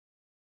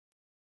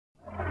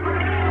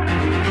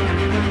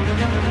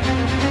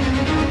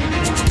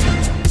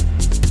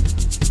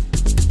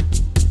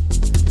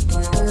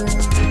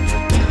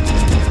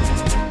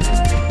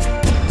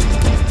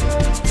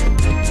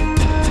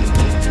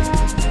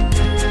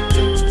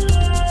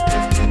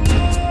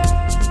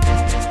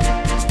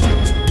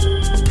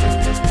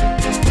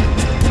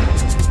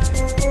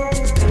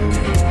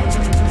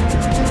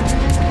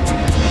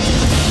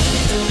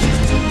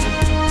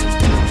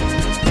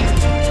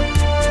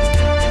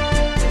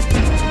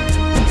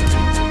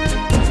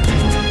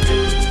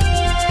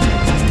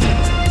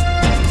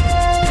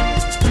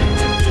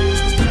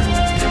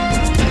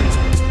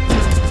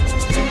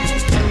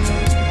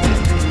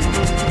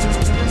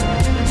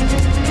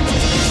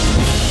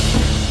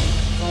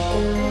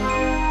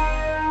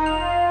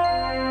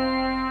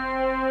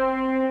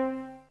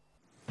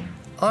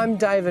I'm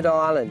David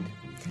Ireland.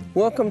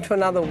 Welcome to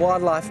another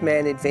Wildlife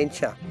Man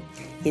adventure.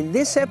 In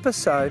this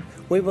episode,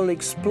 we will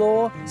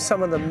explore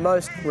some of the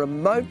most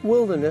remote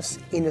wilderness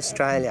in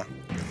Australia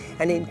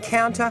and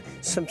encounter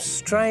some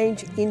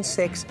strange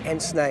insects and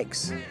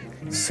snakes,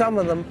 some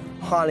of them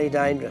highly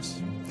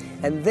dangerous.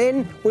 And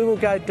then we will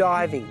go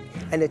diving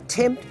and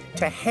attempt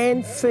to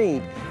hand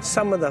feed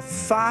some of the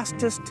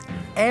fastest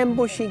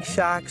ambushing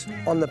sharks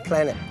on the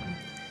planet.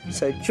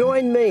 So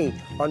join me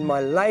on my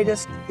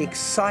latest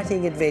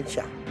exciting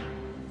adventure.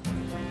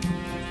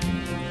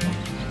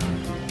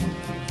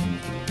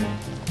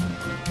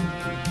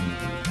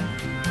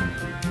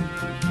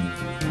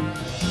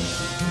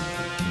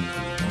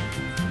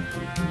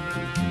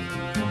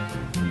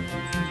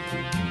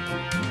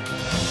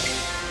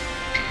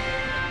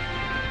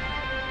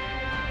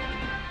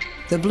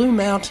 The Blue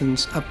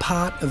Mountains are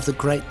part of the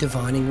Great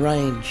Dividing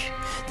Range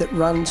that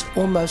runs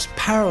almost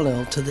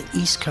parallel to the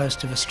east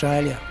coast of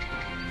Australia.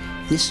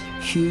 This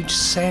huge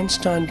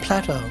sandstone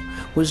plateau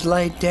was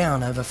laid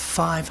down over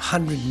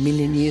 500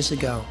 million years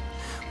ago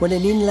when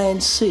an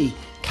inland sea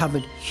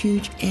covered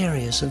huge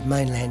areas of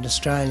mainland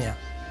Australia.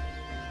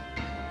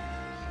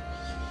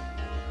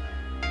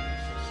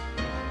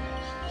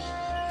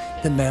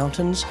 The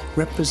mountains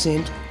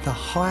represent the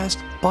highest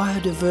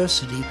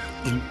biodiversity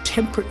in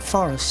temperate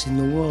forests in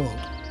the world.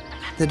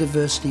 The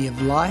diversity of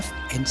life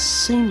and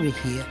scenery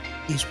here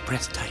is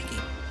breathtaking.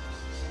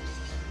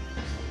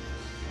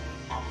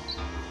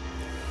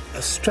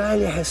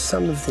 Australia has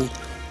some of the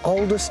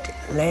oldest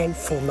land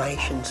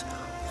formations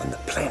on the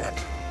planet.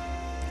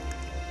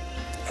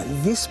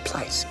 And this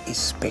place is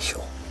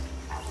special.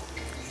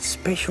 It's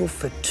special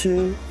for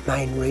two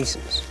main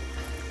reasons.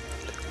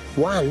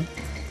 One,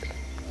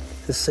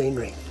 the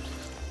scenery.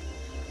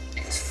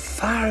 As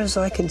far as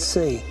I can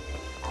see,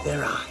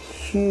 there are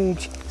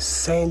huge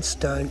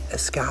sandstone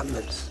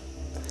escarpments.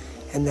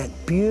 And that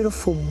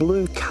beautiful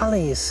blue colour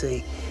you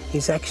see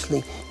is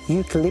actually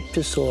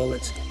eucalyptus oil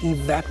that's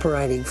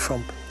evaporating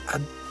from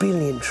 1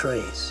 billion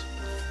trees.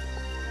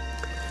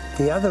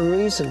 The other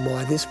reason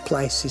why this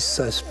place is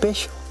so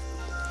special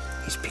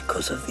is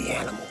because of the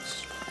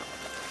animals.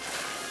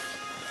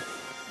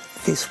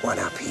 This one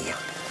up here.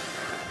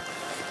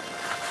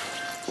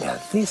 Now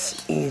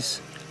this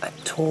is a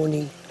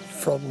tawny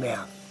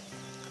frogmouth.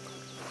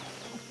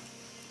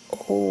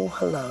 Oh,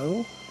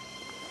 hello.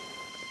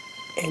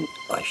 And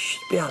I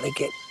should be able to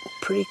get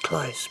pretty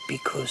close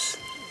because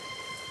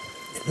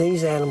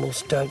these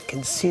animals don't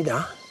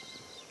consider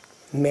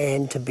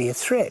man to be a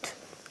threat.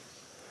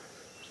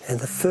 And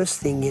the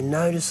first thing you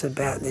notice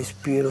about this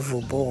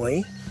beautiful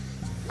boy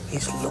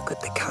is look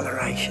at the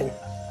coloration.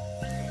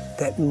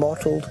 That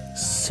mottled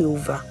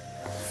silver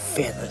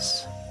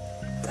feathers.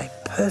 They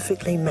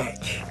perfectly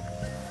match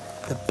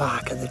the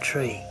bark of the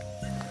tree.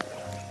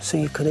 So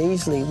you could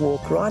easily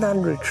walk right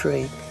under a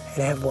tree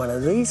and have one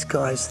of these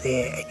guys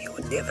there and you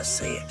would never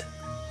see it.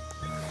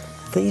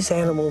 These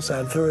animals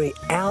are very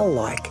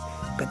owl-like,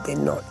 but they're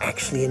not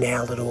actually an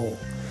owl at all.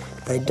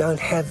 They don't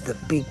have the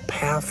big,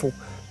 powerful,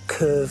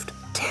 curved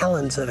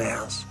talons of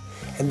owls,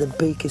 and the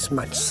beak is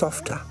much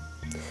softer.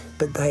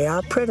 But they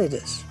are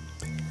predators.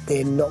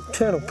 They're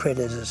nocturnal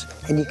predators,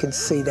 and you can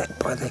see that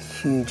by the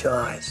huge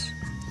eyes.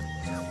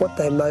 What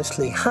they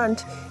mostly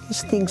hunt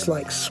is things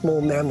like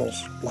small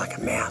mammals, like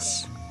a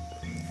mouse,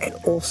 and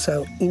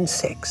also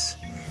insects.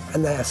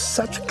 And they are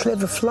such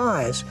clever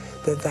flyers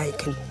that they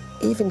can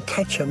even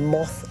catch a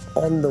moth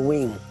on the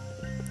wing.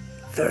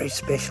 Very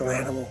special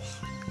animals.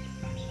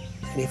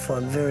 And if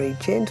I'm very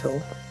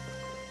gentle,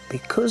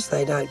 because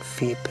they don't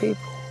fear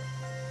people,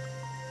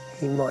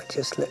 he might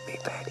just let me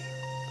pat him.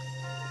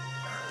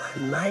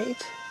 Hello,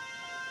 mate.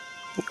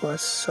 You are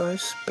so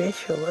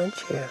special,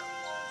 aren't you?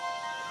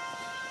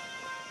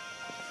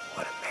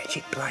 What a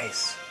magic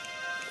place.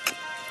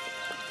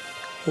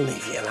 I'll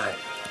leave you alone.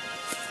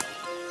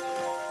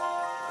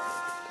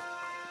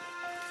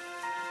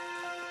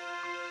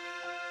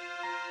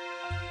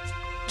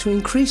 To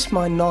increase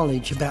my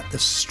knowledge about the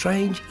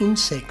strange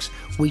insects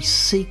we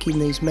seek in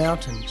these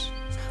mountains,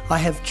 I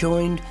have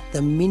joined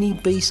the mini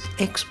beast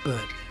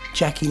expert,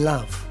 Jackie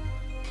Love.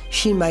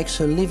 She makes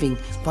her living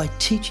by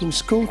teaching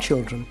school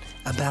children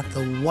about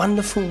the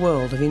wonderful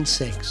world of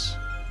insects.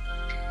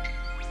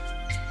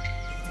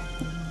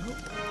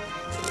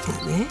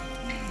 There?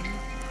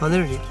 Oh,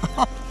 there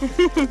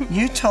it is.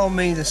 You told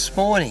me this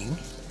morning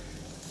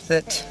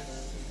that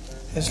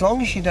as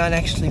long as you don't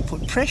actually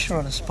put pressure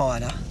on a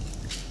spider,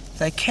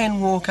 they can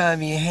walk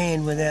over your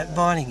hand without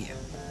biting you.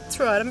 That's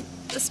right.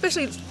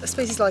 Especially a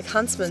species like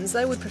huntsmans,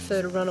 they would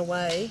prefer to run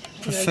away.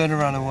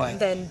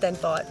 Than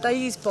bite. They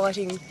use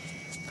biting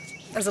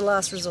as a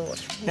last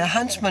resort. Now,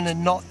 huntsmen are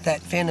not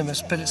that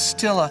venomous, but it's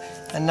still a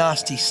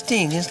nasty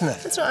sting, isn't it?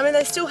 That's right. I mean,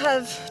 they still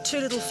have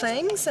two little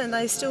fangs and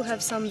they still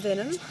have some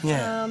venom.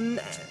 Yeah.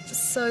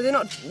 So they're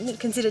not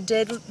considered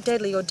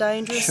deadly or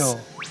dangerous.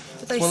 Sure.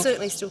 But they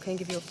certainly still can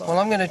give you a bite. Well,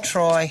 I'm going to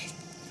try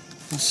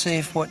and see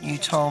if what you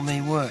told me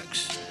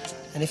works.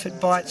 And if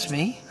it bites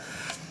me,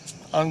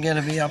 I'm going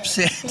to be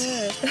upset.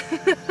 Yeah.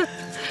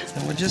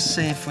 And we'll just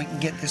see if we can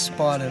get this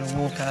spider to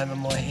walk over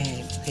my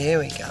hand. There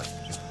we go.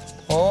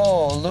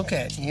 Oh, look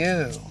at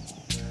you.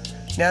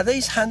 Now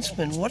these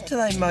huntsmen, what do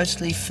they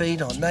mostly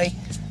feed on? They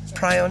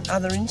prey on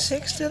other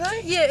insects, do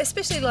they? Yeah,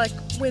 especially like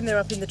when they're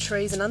up in the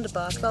trees and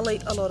underbark, they'll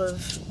eat a lot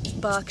of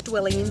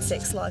bark-dwelling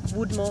insects like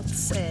wood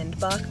moths and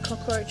bark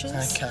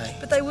cockroaches. Okay.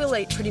 But they will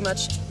eat pretty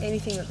much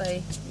anything that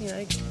they, you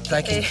know...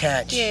 They can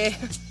catch. Yeah.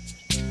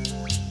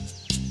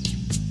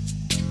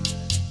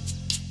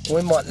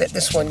 We might let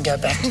this one go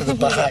back to the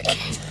bark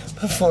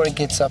before it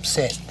gets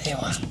upset. There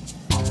we are.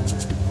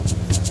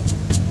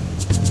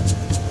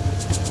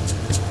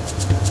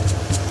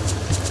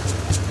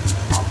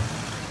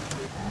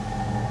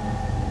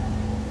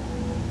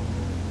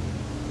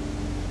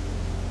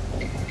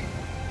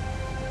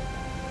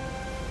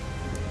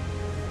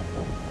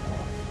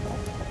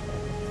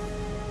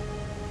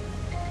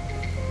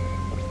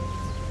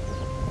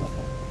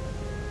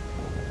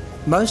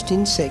 Most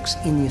insects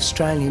in the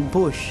Australian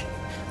bush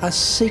are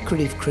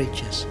secretive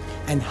creatures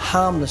and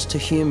harmless to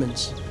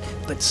humans,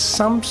 but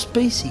some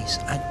species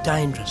are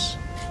dangerous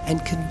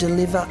and can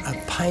deliver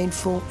a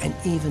painful and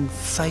even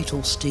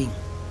fatal sting.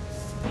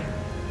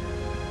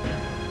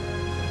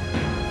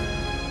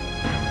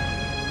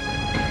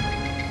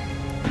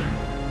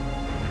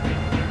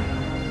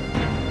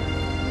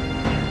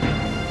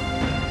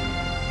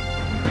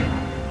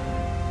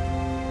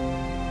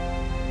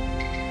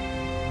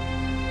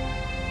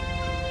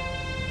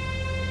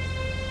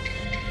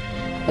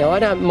 Now I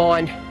don't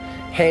mind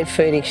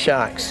hand-feeding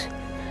sharks,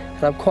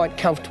 and I'm quite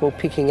comfortable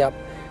picking up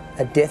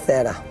a death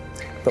adder,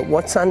 but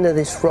what's under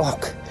this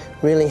rock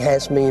really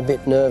has me a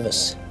bit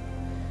nervous,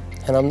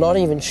 and I'm not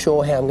even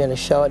sure how I'm going to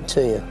show it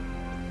to you.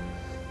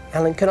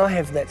 Alan, can I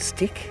have that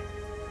stick,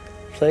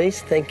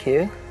 please? Thank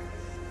you.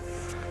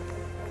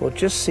 We'll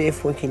just see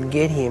if we can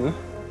get him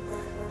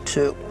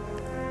to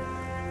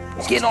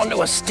get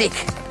onto a stick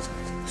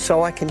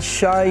so I can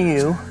show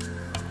you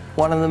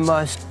one of the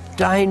most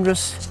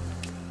dangerous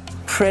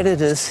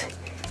predators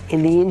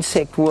in the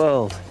insect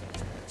world.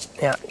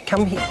 Now,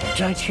 come here,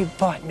 don't you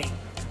bite me.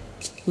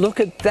 Look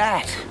at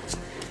that.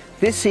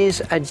 This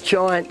is a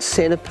giant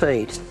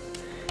centipede,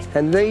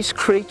 and these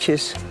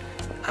creatures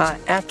are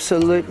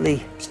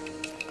absolutely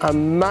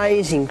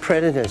amazing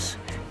predators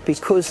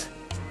because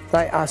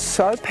they are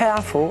so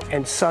powerful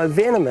and so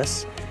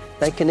venomous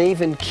they can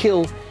even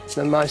kill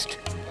the most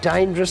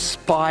dangerous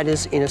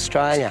spiders in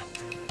Australia.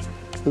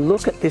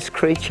 Look at this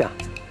creature.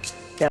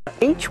 Now,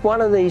 each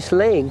one of these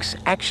legs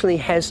actually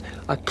has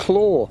a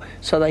claw,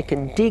 so they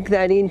can dig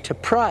that into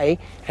prey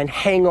and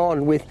hang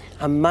on with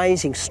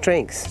amazing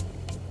strength.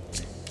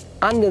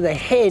 Under the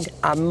head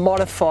are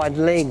modified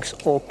legs,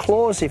 or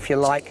claws if you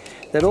like,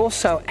 that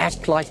also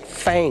act like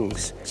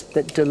fangs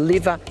that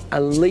deliver a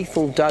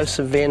lethal dose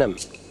of venom.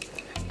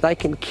 They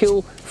can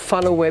kill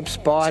funnel web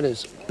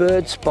spiders,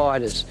 bird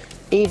spiders,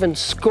 even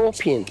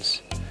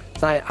scorpions.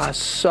 They are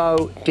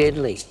so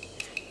deadly.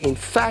 In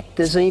fact,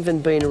 there's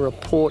even been a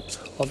report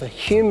of a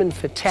human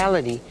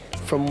fatality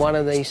from one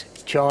of these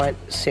giant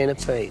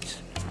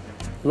centipedes.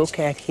 Look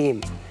at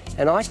him.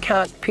 And I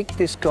can't pick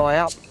this guy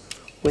up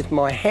with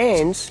my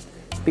hands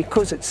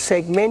because it's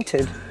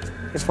segmented.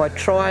 If I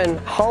try and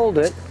hold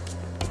it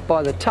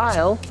by the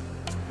tail,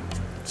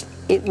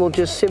 it will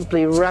just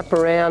simply wrap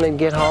around and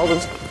get hold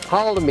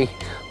of me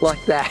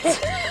like that.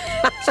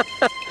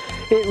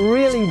 It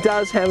really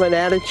does have an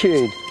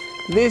attitude.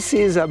 This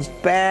is a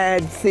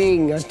bad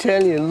thing, I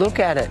tell you. Look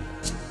at it.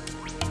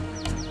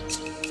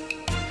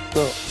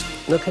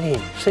 Look at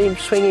him. See him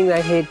swinging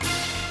that head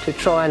to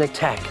try and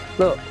attack.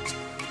 Look,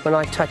 when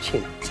I touch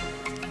him,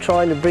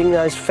 trying to bring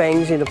those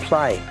fangs into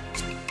play.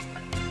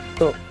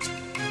 Look.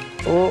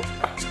 Oh.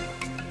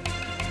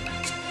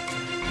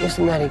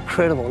 Isn't that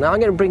incredible? Now I'm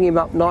going to bring him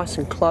up nice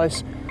and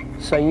close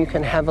so you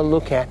can have a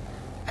look at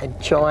a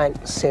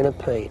giant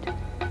centipede.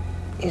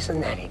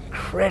 Isn't that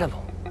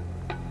incredible?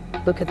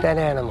 Look at that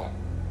animal.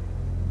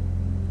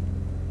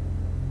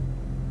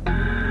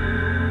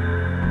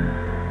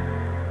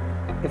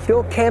 If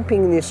you're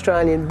camping in the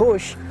Australian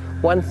bush,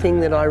 one thing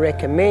that I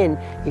recommend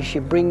is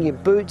you bring your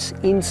boots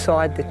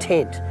inside the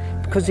tent,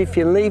 because if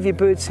you leave your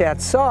boots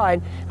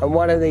outside and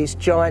one of these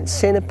giant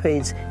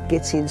centipedes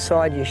gets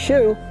inside your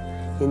shoe,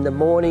 in the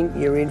morning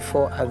you're in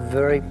for a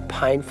very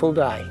painful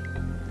day.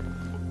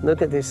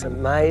 Look at this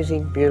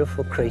amazing,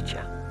 beautiful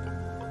creature.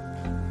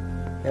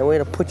 Now we're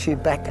going to put you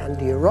back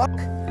under your rock,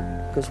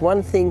 because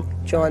one thing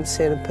giant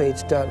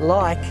centipedes don't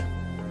like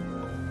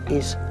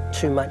is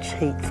too much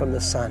heat from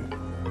the sun.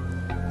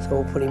 So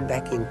we'll put him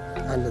back in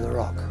under the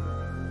rock.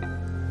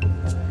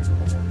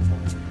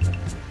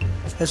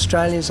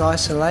 Australia's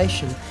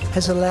isolation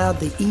has allowed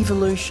the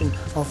evolution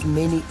of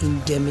many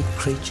endemic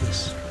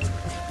creatures.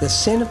 The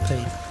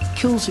centipede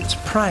kills its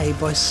prey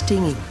by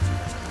stinging.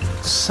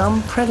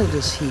 Some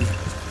predators here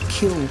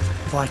kill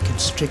by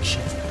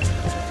constriction.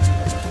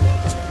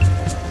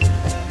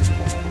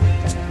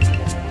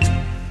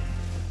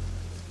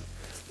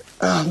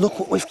 Oh, look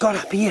what we've got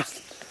up here.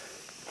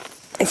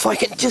 If I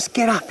can just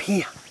get up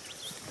here.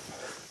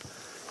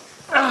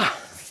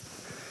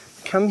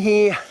 Come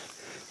here.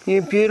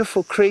 You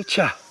beautiful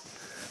creature.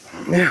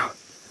 Now,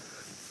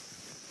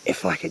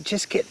 if I could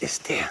just get this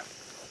down.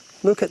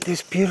 Look at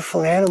this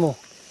beautiful animal.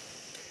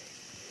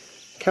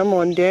 Come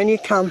on, down you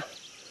come.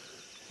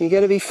 You're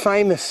going to be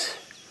famous.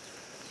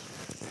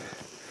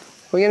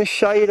 We're going to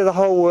show you to the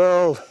whole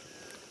world.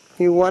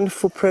 You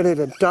wonderful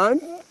predator.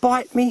 Don't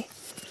bite me.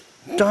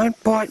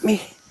 Don't bite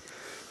me.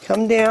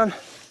 Come down.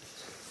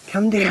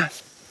 Come down.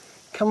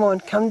 Come on,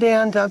 come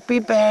down. Don't be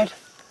bad.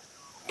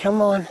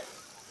 Come on.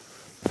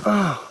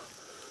 Oh,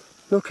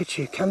 look at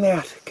you. Come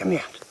out. Come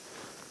out.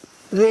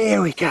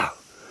 There we go.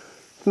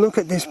 Look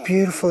at this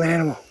beautiful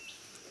animal.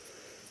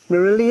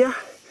 Marilia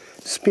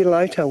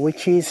spilota,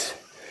 which is,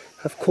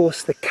 of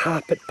course, the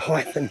carpet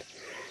python.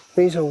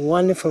 These are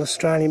wonderful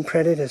Australian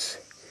predators.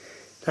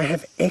 They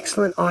have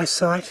excellent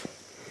eyesight,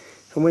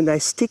 and when they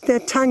stick their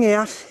tongue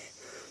out,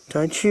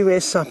 don't you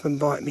S up and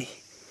bite me.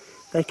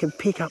 They can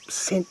pick up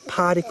scent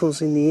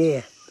particles in the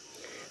air.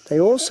 They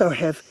also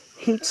have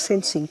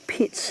heat-sensing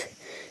pits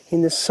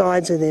in the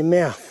sides of their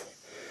mouth.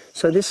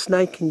 So this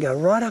snake can go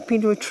right up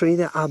into a tree,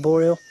 they're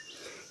arboreal.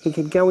 He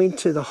can go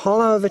into the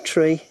hollow of a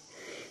tree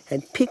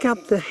and pick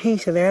up the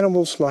heat of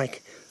animals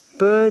like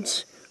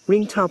birds,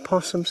 ringtail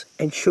possums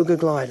and sugar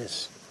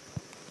gliders.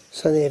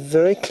 So they're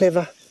very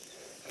clever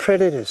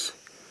predators.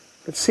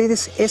 But see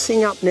this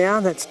S-ing up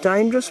now? That's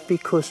dangerous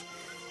because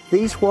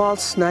these wild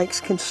snakes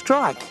can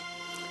strike.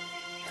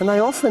 And they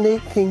often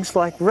eat things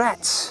like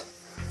rats.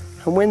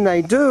 And when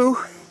they do,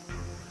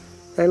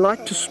 they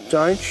like to...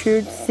 Don't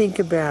you think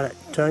about it.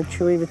 Don't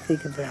you even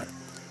think about it.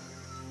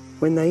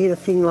 When they eat a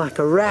thing like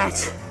a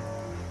rat,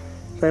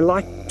 they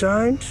like...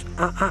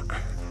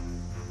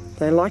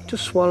 They like to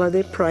swallow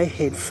their prey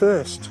head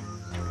first.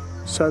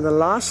 So the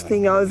last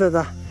thing over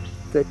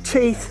the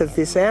teeth of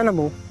this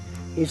animal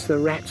is the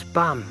rat's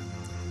bum.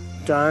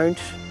 Don't.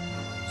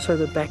 So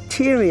the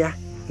bacteria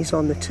is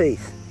on the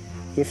teeth.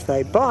 If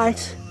they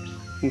bite,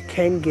 you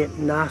can get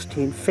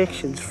nasty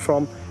infections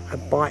from a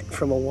bite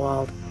from a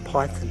wild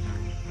python.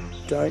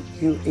 Don't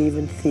you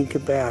even think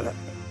about it.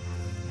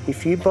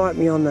 If you bite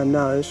me on the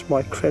nose,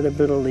 my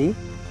credibility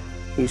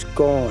is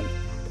gone.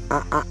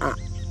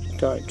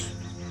 Don't.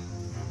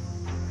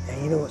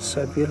 And you know what's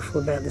so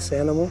beautiful about this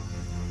animal?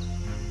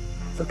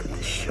 Look at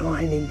the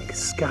shining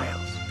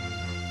scales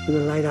in the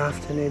late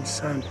afternoon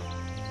sun.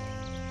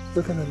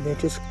 Look at them, they're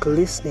just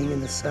glistening in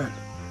the sun.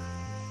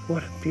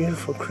 What a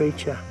beautiful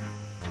creature.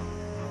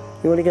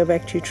 You want to go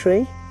back to your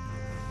tree?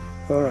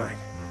 All right.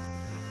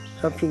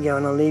 Up you go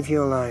and I'll leave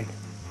you alone.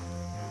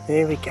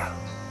 There we go.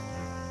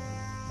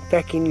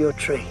 Back in your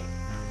tree.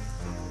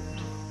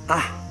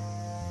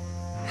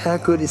 How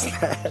good is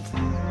that?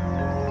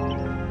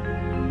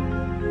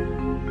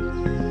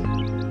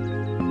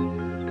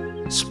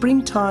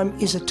 Springtime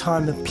is a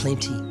time of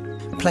plenty.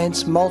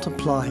 Plants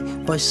multiply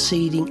by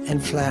seeding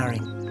and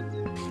flowering.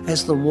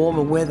 As the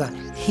warmer weather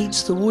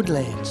heats the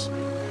woodlands,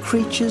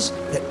 creatures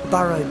that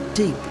burrow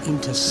deep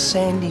into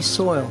sandy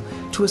soil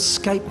to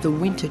escape the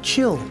winter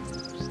chill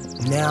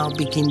now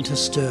begin to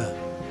stir.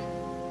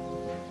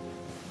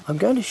 I'm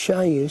going to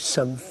show you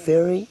some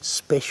very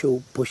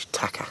special bush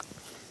tucker.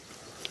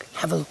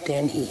 Have a look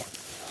down here.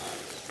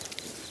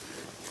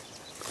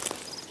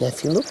 Now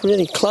if you look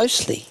really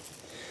closely,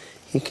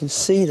 you can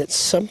see that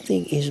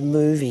something is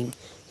moving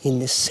in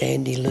this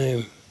sandy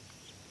loam.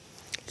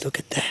 Look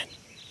at that.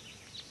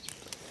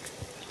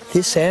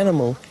 This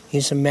animal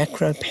is a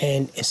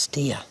Macropan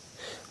estia,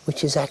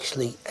 which is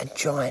actually a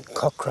giant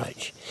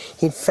cockroach.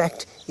 In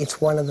fact, it's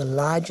one of the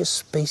largest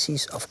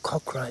species of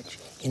cockroach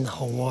in the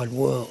whole wide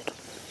world.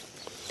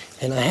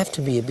 And I have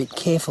to be a bit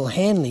careful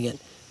handling it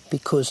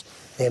because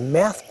their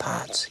mouth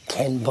parts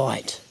can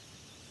bite.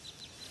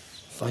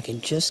 If I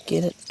can just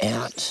get it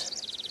out,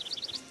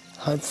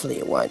 hopefully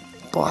it won't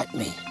bite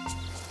me.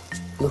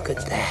 Look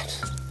at that.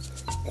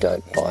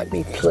 Don't bite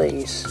me,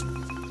 please.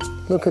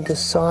 Look at the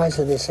size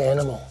of this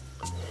animal.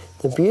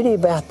 The beauty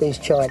about these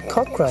giant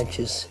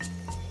cockroaches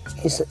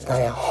is that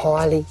they are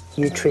highly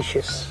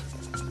nutritious.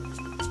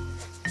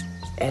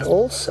 And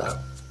also,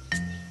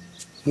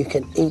 you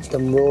can eat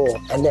them raw,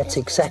 and that's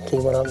exactly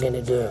what I'm going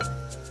to do.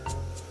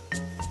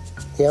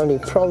 The only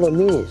problem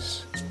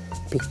is,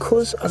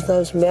 because of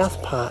those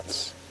mouth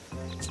parts,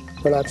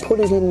 when I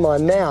put it in my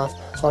mouth,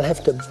 I'll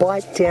have to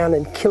bite down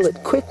and kill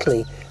it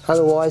quickly,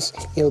 otherwise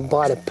it'll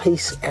bite a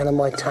piece out of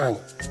my tongue.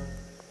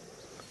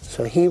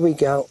 So here we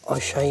go, I'll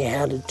show you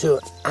how to do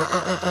it.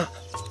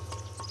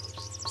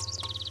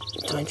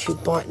 Don't you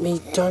bite me,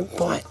 don't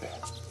bite.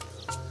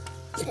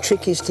 The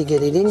trick is to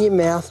get it in your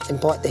mouth and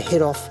bite the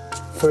head off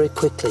very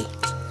quickly.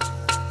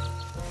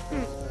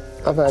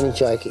 I'm only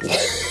joking.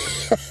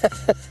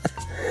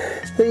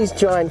 These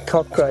giant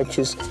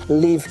cockroaches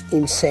live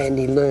in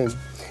sandy loam,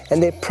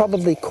 and they're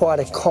probably quite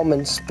a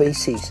common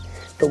species,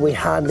 but we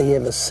hardly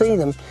ever see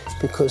them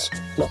because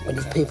not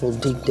many people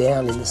dig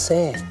down in the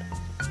sand.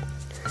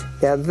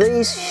 Now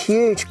these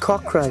huge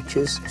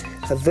cockroaches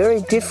are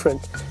very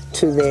different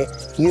to their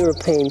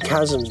European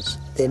cousins.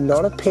 They're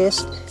not a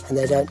pest and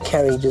they don't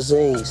carry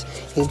disease.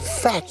 In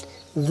fact,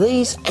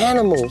 these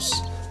animals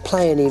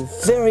play a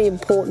very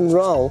important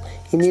role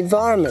in the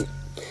environment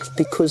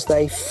because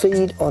they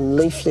feed on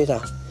leaf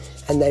litter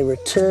and they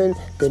return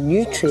the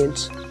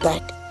nutrients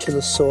back to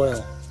the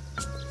soil.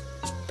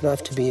 But I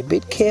have to be a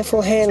bit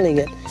careful handling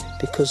it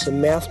because the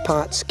mouth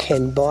parts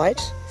can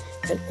bite,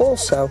 and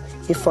also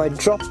if I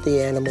drop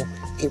the animal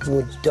it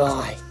would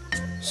die.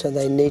 So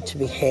they need to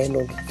be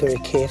handled very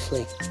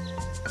carefully.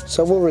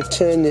 So we'll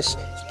return this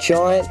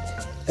giant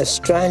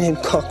Australian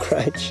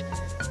cockroach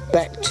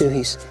back to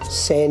his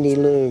sandy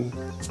loom.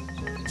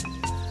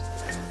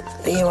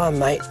 There you are,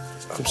 mate.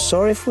 I'm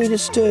sorry if we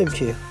disturbed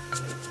you.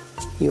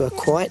 You are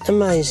quite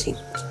amazing.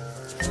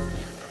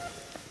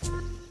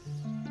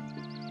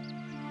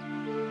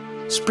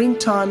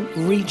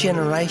 Springtime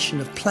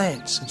regeneration of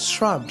plants and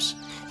shrubs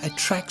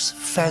attracts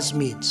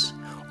phasmids,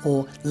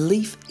 or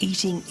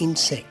leaf-eating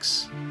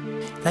insects.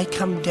 They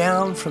come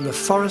down from the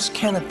forest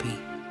canopy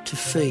to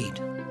feed.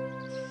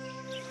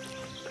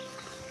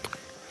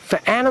 For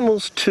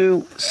animals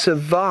to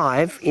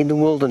survive in the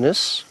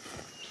wilderness,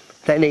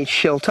 they need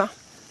shelter,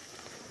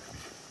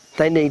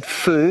 they need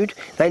food,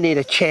 they need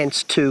a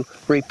chance to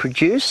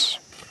reproduce,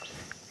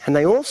 and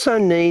they also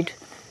need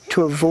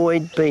to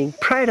avoid being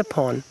preyed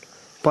upon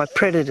by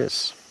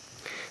predators.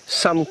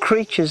 Some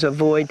creatures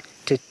avoid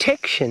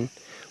detection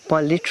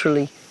by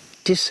literally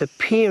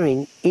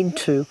disappearing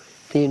into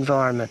the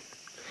environment,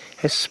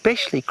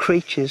 especially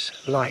creatures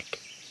like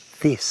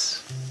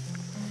this.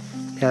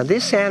 Now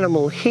this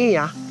animal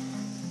here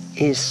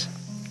is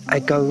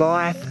a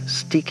Goliath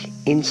stick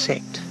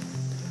insect.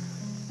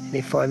 And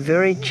if I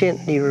very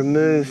gently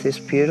remove this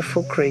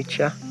beautiful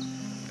creature,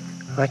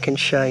 I can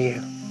show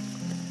you.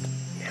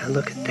 Now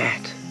look at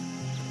that.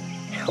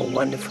 How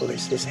wonderful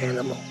is this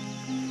animal?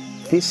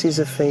 This is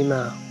a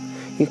female.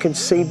 You can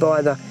see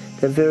by the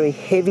very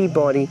heavy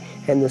body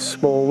and the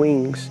small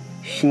wings,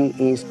 she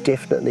is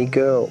definitely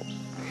girl.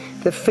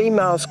 The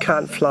females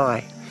can't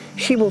fly.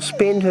 She will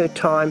spend her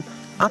time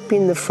up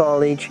in the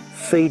foliage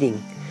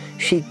feeding.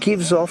 She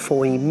gives off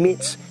or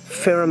emits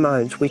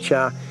pheromones, which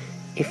are,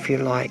 if you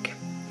like,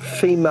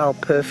 female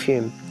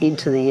perfume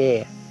into the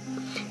air.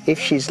 If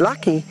she's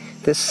lucky,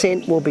 the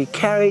scent will be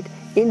carried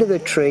into the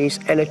trees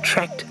and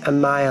attract a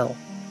male.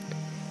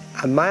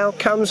 A male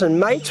comes and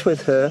mates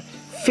with her,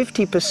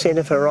 50%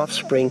 of her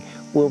offspring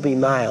will be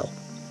male.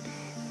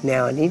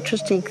 Now, an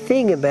interesting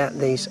thing about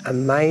these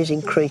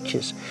amazing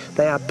creatures,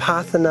 they are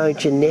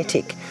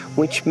parthenogenetic,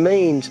 which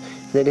means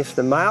that if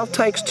the male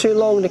takes too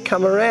long to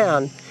come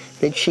around,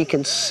 then she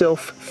can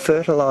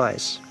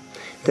self-fertilise.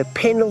 The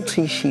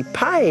penalty she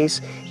pays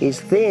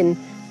is then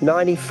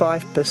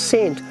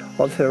 95%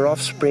 of her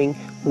offspring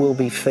will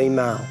be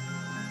female.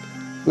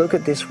 Look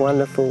at this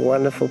wonderful,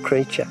 wonderful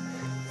creature.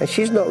 And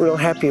she's not real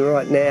happy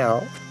right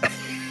now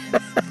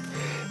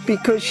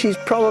because she's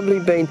probably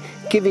been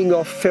giving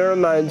off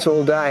pheromones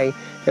all day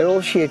and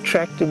all she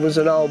attracted was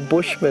an old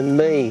bushman,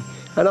 me.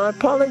 And I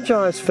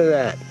apologise for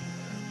that.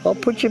 I'll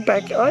put you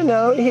back, I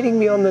know, hitting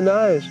me on the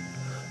nose.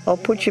 I'll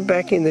put you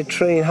back in the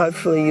tree and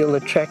hopefully you'll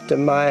attract a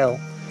male,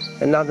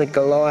 another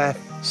Goliath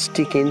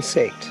stick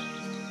insect.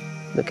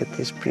 Look at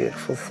this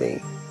beautiful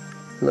thing.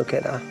 Look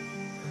at her.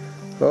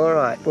 All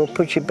right, we'll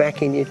put you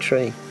back in your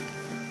tree.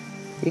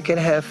 You can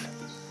have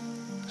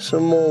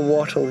some more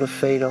wattle to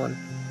feed on.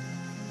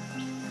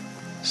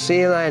 See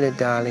you later,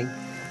 darling.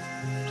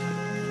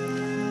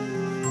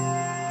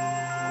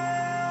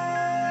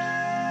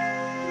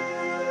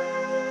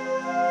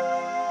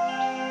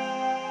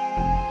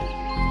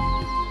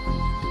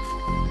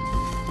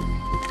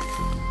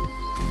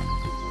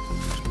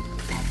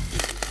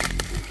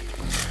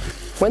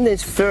 When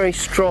there's very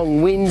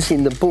strong winds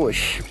in the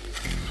bush,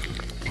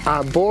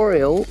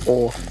 arboreal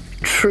or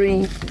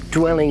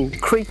tree-dwelling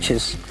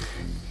creatures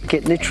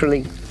get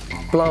literally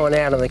blown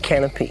out of the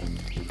canopy,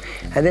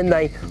 and then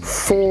they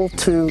fall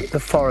to the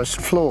forest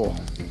floor.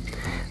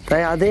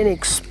 They are then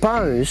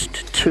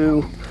exposed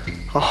to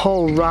a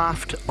whole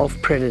raft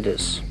of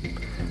predators.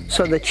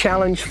 So the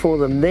challenge for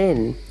them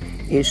then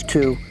is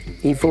to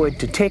avoid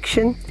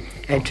detection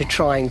and to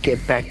try and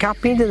get back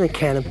up into the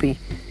canopy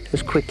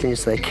as quickly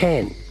as they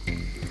can.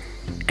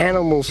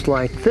 Animals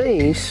like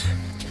these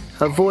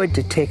avoid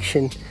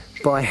detection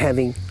by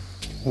having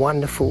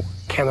wonderful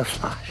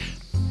camouflage.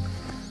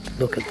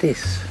 Look at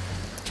this.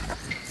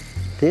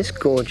 This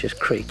gorgeous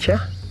creature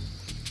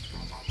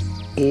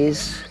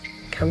is,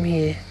 come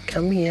here,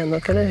 I'm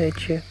not going to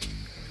hurt you.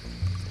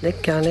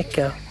 Let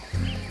go,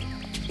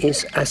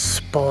 is a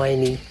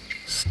spiny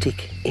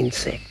stick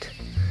insect.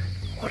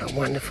 What a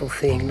wonderful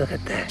thing, look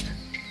at that.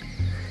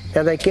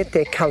 Now they get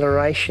their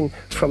coloration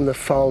from the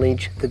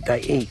foliage that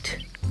they eat.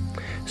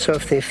 So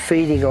if they're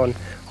feeding on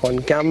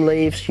gum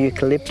leaves,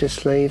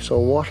 eucalyptus leaves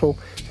or wattle,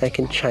 they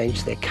can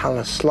change their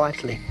colour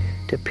slightly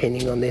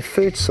depending on their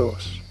food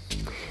source.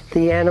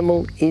 The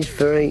animal is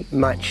very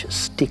much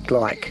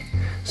stick-like,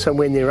 so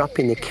when they're up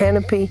in the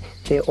canopy,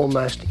 they're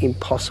almost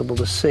impossible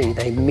to see.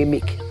 They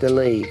mimic the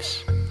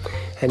leaves.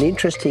 An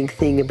interesting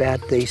thing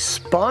about these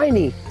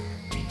spiny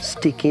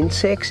stick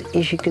insects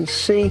is you can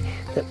see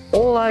that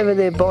all over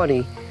their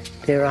body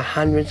there are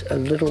hundreds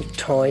of little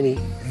tiny,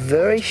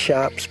 very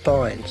sharp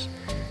spines.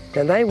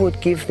 Now they would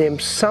give them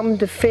some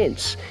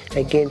defence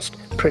against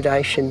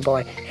predation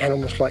by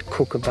animals like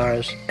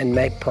kookaburras and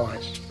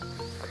magpies.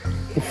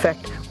 In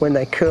fact, when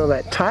they curl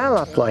that tail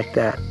up like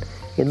that,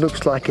 it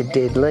looks like a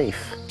dead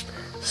leaf.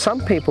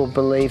 Some people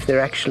believe they're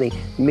actually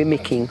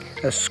mimicking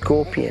a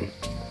scorpion.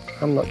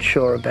 I'm not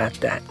sure about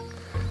that.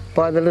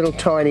 By the little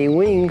tiny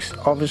wings,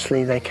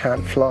 obviously they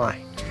can't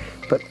fly.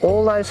 But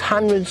all those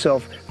hundreds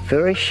of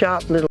very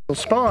sharp little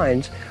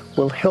spines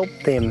will help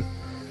them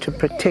to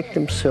protect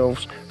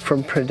themselves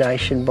from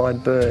predation by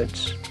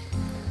birds.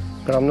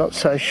 But I'm not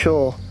so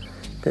sure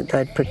that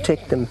they'd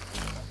protect them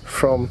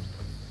from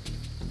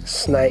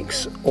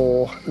snakes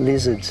or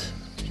lizards.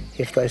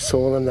 If they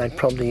saw them, they'd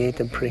probably eat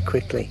them pretty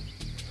quickly.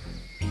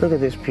 Look at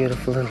this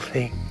beautiful little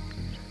thing,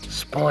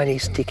 spiny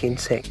stick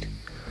insect.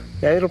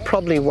 Now it'll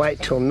probably wait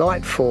till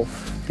nightfall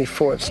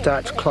before it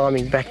starts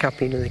climbing back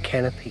up into the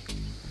canopy.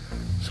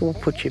 So we'll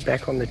put you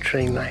back on the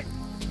tree, mate.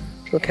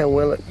 Look how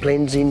well it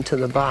blends into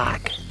the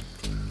bark.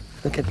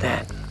 Look at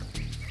that.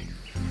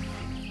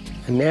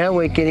 And now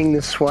we're getting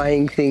the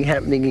swaying thing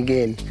happening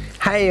again.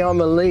 Hey, I'm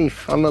a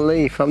leaf, I'm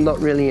not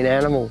really an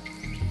animal.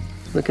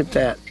 Look at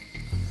that.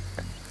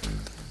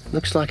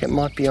 Looks like it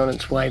might be on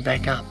its way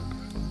back up.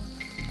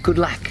 Good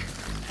luck.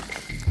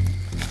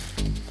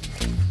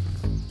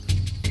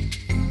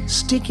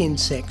 Stick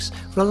insects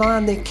rely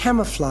on their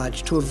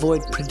camouflage to avoid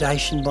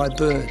predation by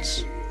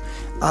birds.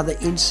 Other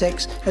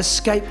insects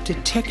escape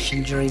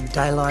detection during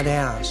daylight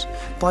hours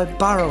by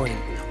burrowing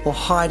or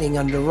hiding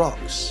under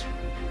rocks.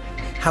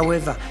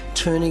 However,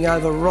 turning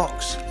over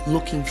rocks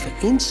looking for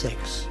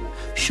insects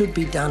should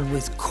be done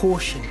with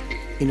caution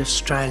in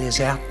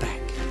Australia's outback.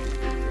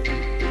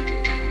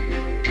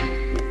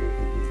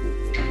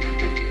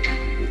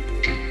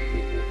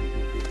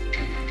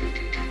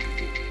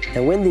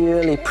 Now, when the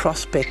early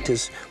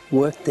prospectors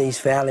worked these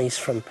valleys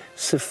from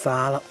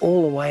Sofala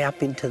all the way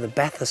up into the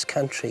Bathurst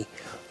country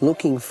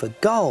looking for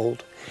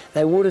gold,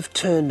 they would have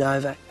turned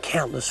over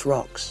countless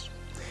rocks.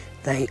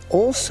 They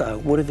also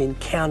would have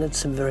encountered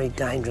some very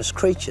dangerous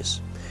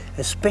creatures,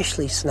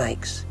 especially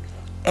snakes,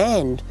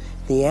 and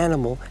the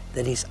animal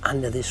that is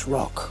under this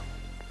rock.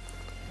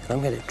 And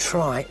I'm going to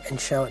try and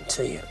show it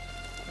to you.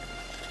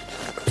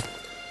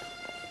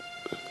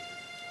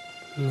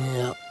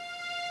 Now,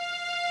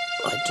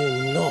 I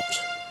do not.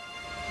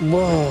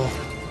 Whoa,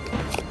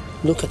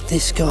 look at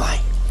this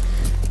guy.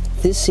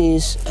 This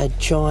is a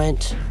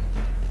giant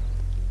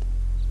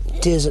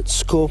desert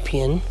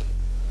scorpion,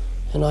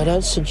 and I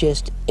don't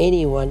suggest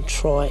anyone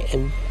try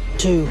and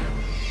do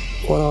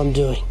what I'm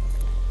doing,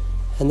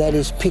 and that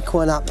is pick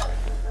one up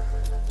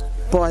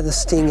by the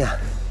stinger.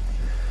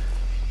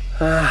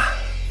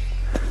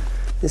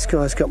 This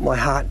guy's got my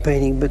heart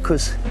beating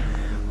because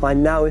I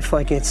know if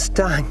I get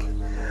stung,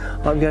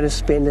 I'm going to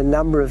spend a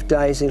number of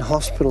days in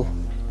hospital.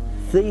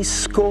 These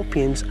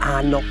scorpions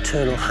are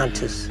nocturnal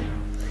hunters,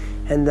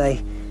 and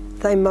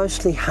they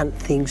mostly hunt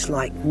things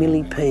like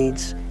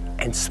millipedes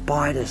and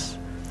spiders.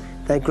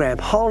 They grab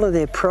hold of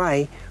their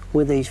prey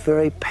with these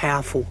very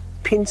powerful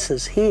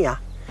pincers here,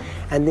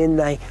 and then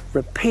they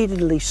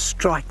repeatedly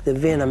strike the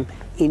venom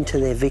into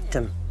their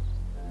victim.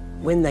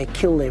 When they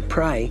kill their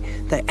prey,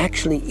 they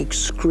actually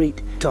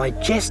excrete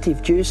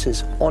digestive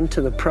juices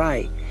onto the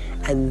prey,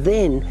 and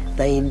then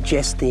they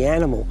ingest the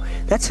animal.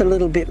 That's a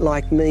little bit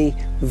like me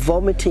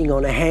vomiting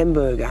on a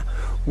hamburger,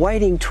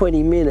 waiting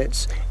 20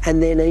 minutes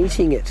and then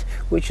eating it,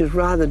 which is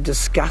rather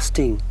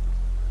disgusting.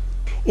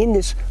 In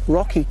this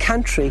rocky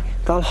country,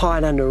 they'll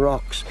hide under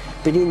rocks,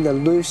 but in the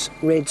loose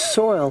red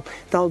soil,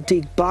 they'll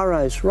dig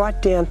burrows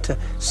right down to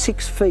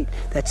 6 feet,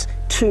 that's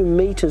 2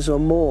 meters or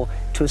more,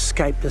 to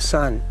escape the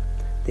sun.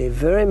 They're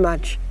very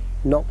much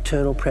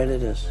nocturnal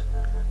predators.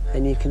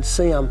 And you can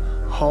see I'm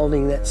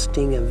holding that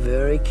stinger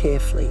very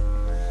carefully.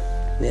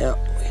 Now,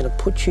 we're going to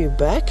put you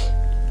back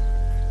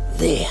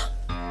there.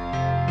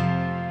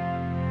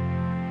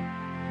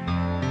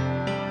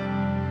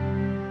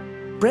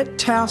 Brett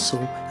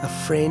Tousell, a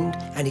friend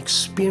and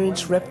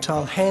experienced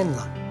reptile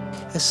handler,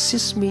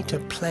 assists me to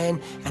plan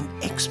an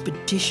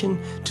expedition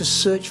to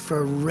search for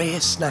a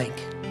rare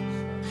snake.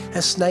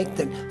 A snake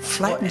that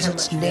flattens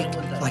its neck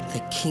like the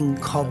king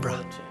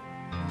cobra.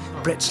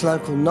 Brett's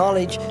local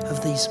knowledge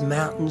of these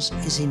mountains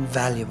is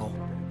invaluable.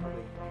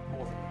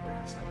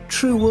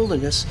 True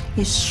wilderness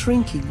is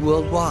shrinking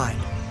worldwide.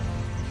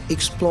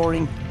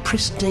 Exploring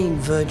pristine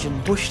virgin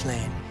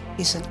bushland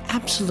is an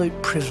absolute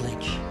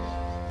privilege.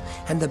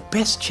 And the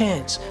best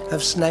chance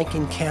of snake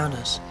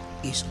encounters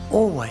is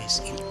always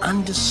in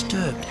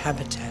undisturbed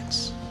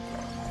habitats.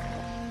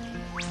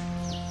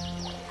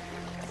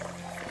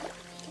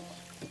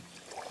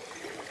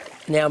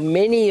 Now,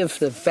 many of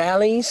the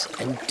valleys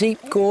and deep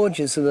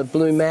gorges of the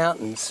Blue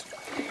Mountains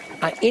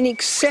are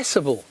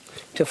inaccessible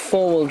to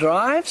four-wheel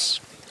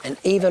drives and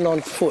even on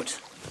foot.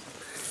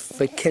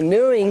 But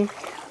canoeing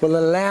will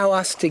allow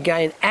us to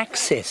gain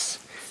access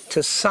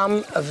to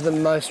some of the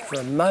most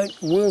remote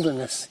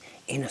wilderness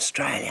in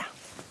Australia.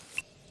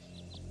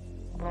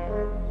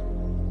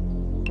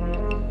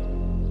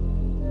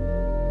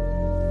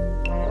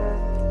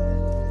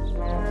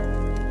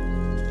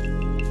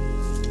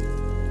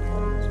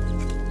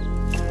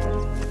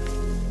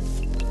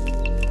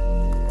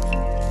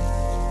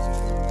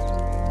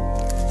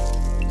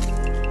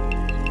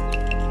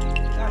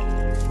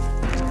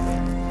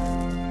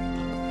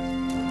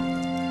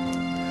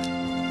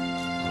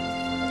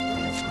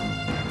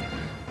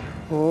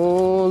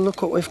 Oh,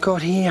 look what we've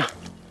got here.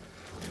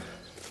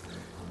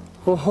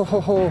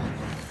 Oh,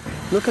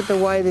 look at the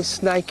way this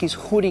snake is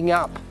hooding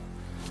up.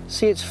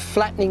 See, it's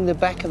flattening the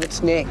back of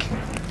its neck.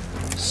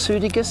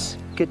 Pseudorchis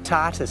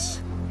guttatus.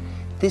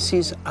 This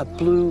is a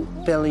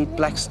blue-bellied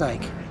black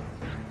snake.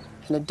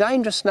 And a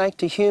dangerous snake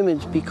to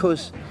humans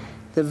because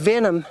the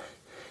venom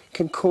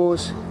can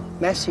cause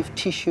massive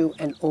tissue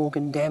and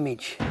organ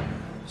damage.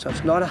 So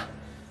it's not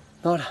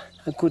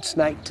a good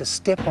snake to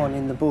step on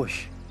in the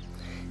bush.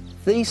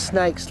 These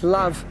snakes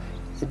love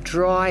the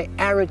dry,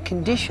 arid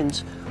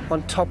conditions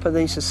on top of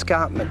these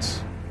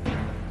escarpments.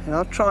 And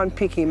I'll try and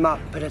pick him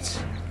up, but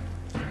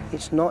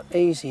it's not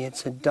easy.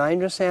 It's a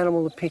dangerous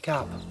animal to pick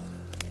up.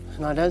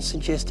 And I don't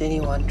suggest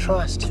anyone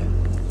tries to.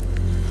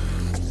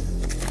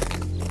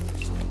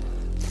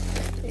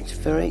 It's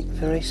very,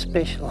 very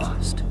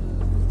specialised.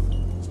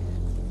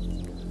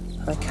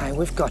 Okay,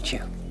 we've got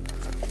you.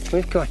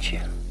 We've got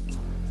you.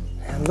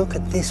 Now look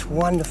at this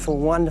wonderful,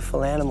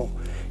 wonderful animal.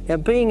 Now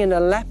being an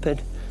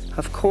elapid,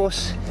 of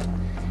course,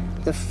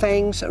 the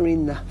fangs are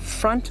in the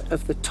front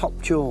of the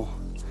top jaw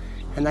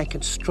and they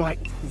can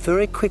strike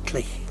very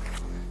quickly.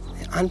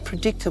 An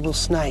unpredictable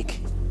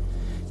snake.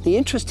 The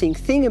interesting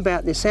thing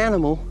about this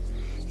animal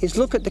is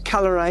look at the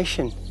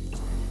coloration.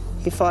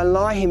 If I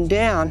lie him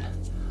down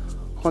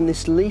on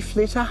this leaf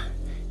litter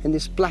and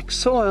this black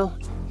soil,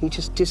 he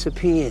just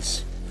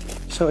disappears.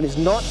 So it is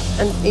not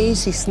an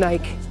easy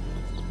snake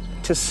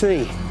to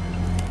see.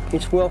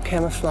 It's well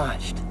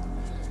camouflaged.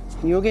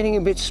 And you're getting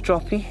a bit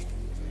stroppy,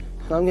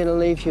 and I'm going to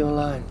leave you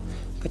alone.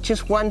 But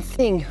just one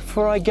thing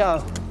before I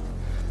go.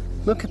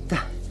 Look at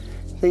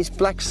these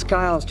black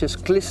scales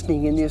just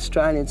glistening in the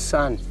Australian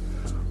sun.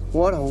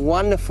 What a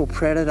wonderful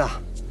predator.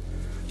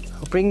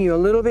 I'll bring you a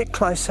little bit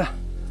closer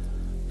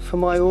for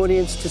my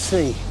audience to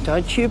see.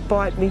 Don't you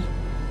bite me.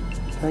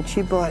 Don't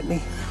you bite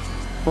me.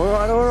 All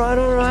right, all right,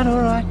 all right,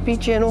 all right. Be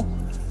gentle.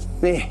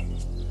 There.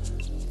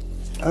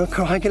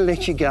 Okay, I can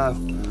let you go.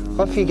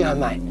 Off you go,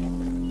 mate.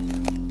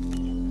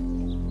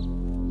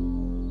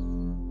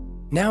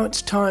 Now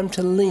it's time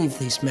to leave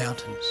these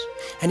mountains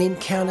and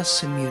encounter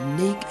some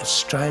unique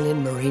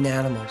Australian marine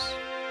animals.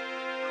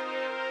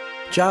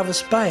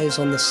 Jervis Bay is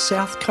on the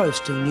south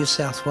coast of New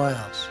South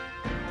Wales.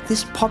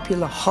 This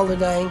popular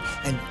holidaying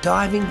and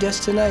diving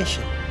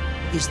destination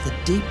is the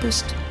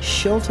deepest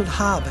sheltered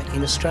harbour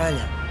in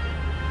Australia.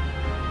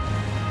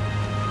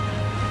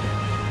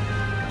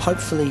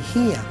 Hopefully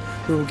here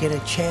we will get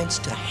a chance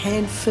to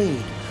hand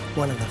feed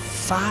one of the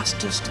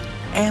fastest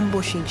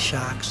ambushing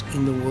sharks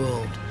in the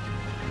world,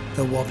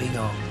 the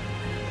wobbegong.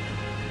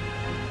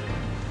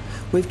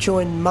 We've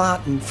joined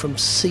Martin from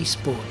Sea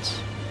Sports.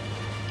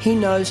 He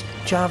knows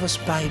Jervis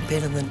Bay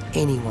better than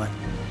anyone.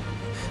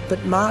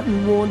 But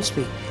Martin warns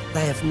me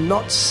they have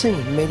not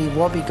seen many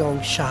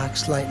wobbegong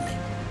sharks lately.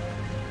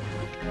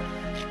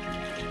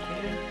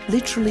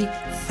 Literally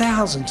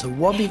thousands of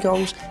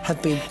wobbegongs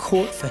have been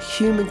caught for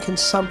human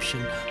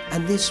consumption,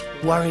 and this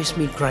worries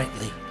me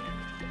greatly.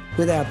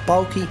 With our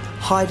bulky,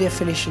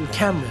 high-definition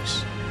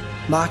cameras,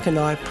 Mark and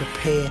I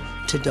prepare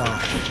to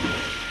dive.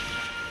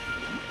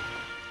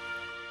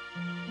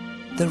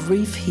 The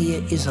reef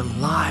here is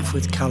alive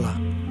with colour.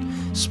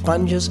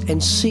 Sponges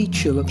and sea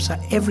tulips are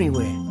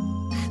everywhere.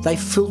 They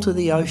filter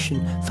the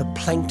ocean for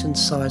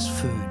plankton-sized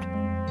food.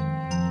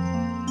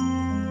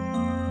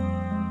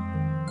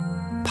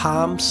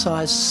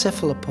 Palm-sized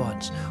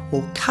cephalopods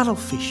or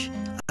cuttlefish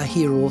are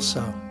here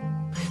also.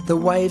 The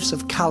waves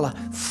of colour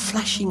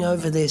flashing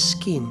over their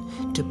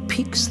skin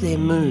depicts their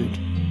mood.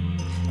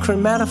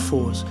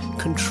 Chromatophores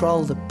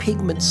control the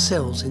pigment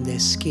cells in their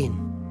skin.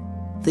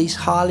 These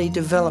highly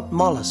developed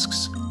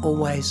molluscs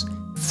always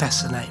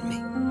fascinate me.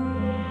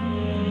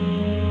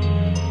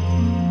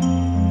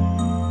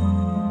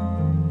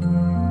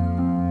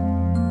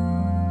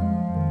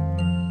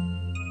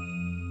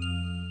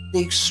 The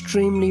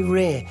extremely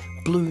rare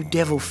blue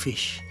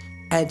devilfish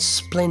adds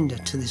splendour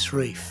to this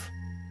reef.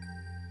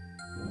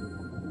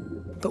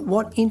 But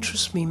what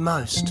interests me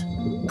most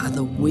are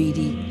the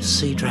weedy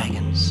sea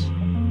dragons.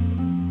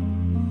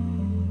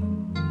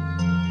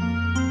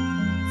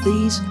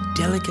 These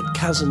delicate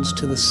cousins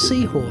to the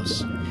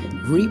seahorse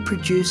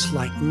reproduce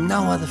like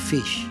no other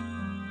fish.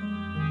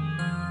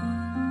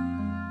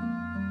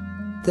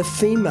 The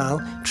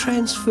female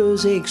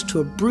transfers eggs to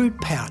a brood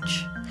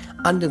pouch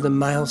under the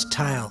male's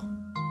tail,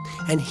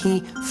 and he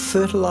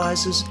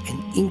fertilises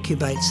and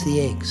incubates the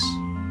eggs.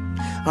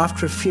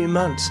 After a few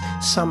months,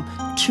 some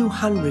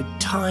 200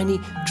 tiny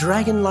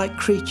dragon-like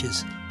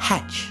creatures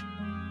hatch.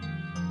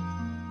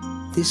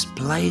 This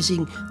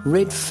blazing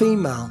red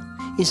female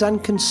is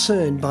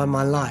unconcerned by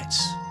my lights.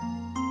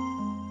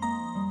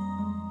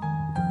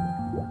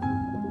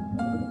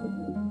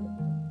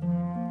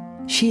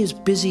 She is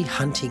busy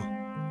hunting.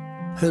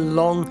 Her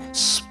long,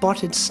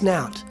 spotted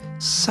snout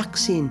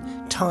sucks in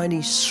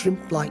tiny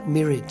shrimp-like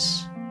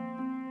mirids.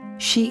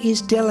 She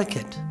is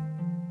delicate,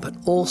 but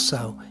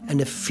also an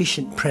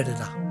efficient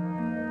predator.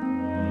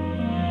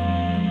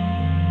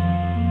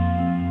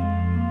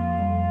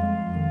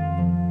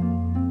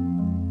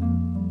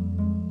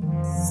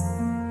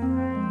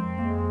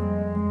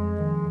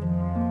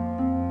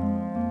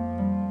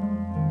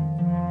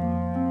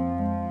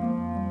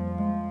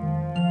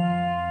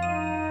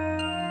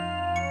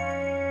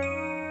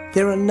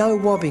 There are no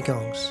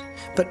wobbegongs,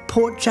 but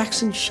Port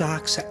Jackson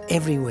sharks are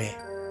everywhere,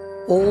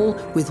 all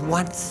with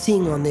one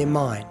thing on their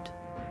mind: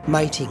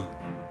 mating.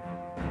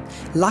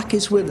 Luck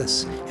is with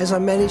us as I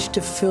managed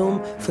to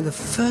film for the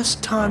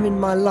first time in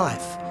my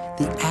life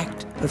the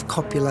act of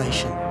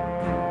copulation.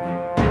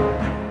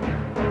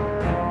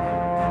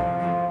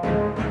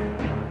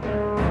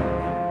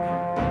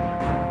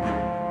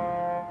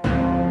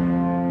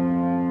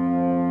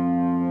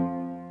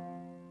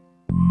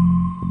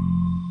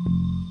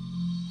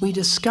 We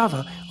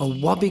discover a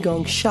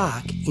wobbegong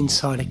shark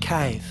inside a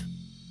cave.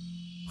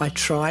 I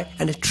try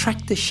and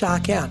attract the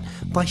shark out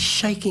by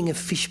shaking a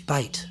fish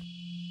bait,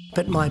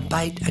 but my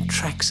bait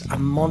attracts a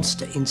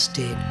monster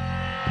instead.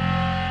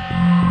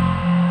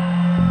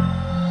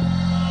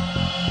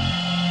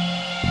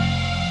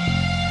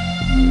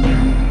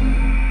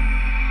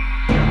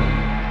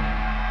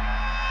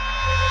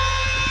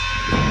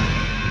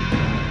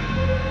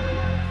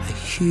 A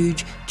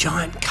huge,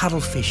 giant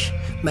cuttlefish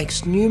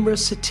makes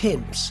numerous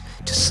attempts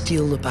to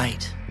steal the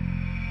bait.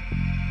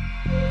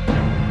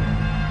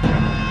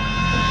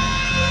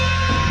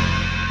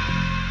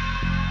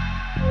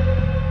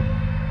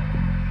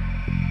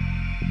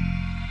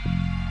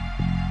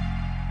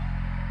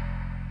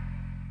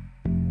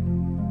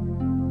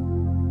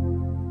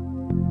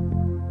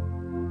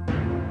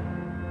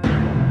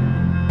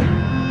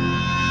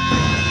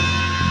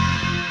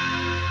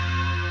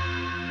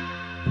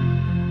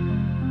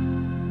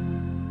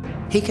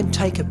 He can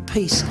take a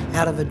piece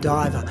out of a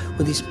diver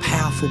with his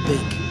powerful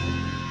beak,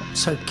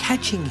 so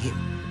catching him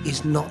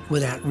is not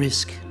without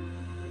risk.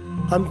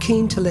 I'm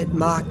keen to let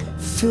Mark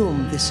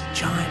film this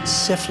giant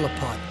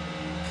cephalopod,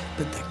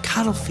 but the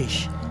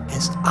cuttlefish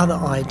has other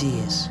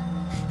ideas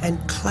and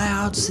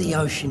clouds the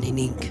ocean in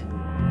ink.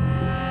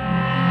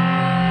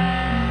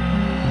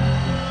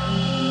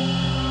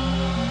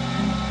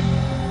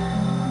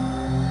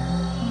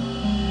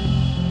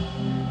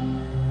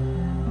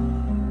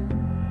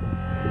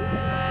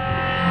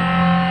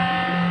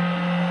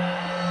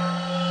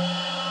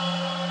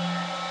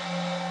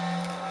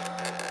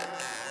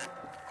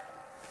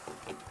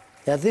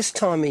 Now this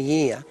time of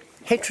year,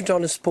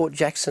 Heterodontus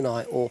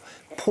portjacksoni, or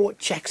Port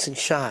Jackson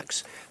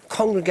sharks,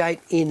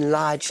 congregate in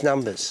large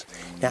numbers.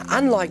 Now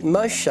unlike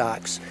most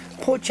sharks,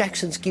 Port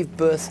Jacksons give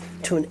birth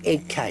to an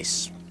egg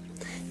case.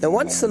 Now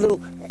once the little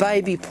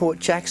baby Port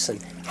Jackson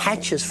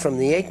hatches from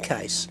the egg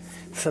case,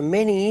 for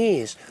many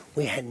years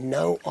we had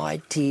no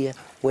idea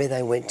where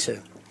they went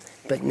to,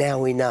 but now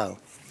we know.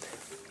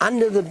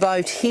 Under the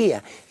boat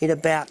here, in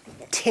about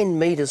 10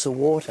 metres of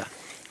water,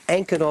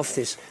 anchored off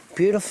this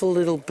beautiful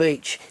little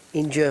beach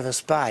in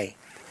Jervis Bay,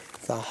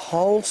 the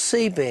whole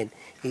seabed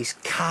is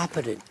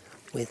carpeted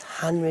with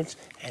hundreds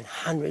and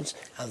hundreds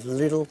of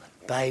little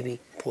baby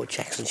Port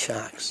Jackson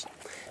sharks.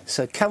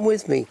 So come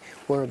with me,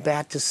 we're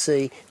about to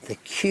see the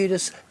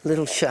cutest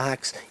little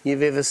sharks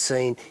you've ever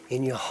seen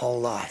in your whole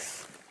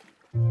life.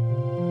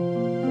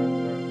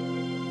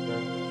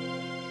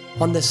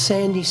 On the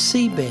sandy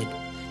seabed,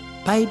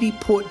 baby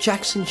Port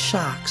Jackson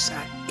sharks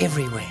are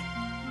everywhere.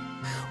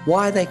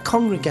 Why they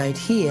congregate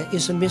here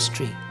is a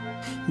mystery.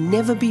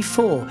 Never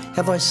before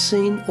have I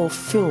seen or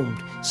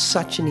filmed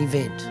such an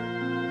event.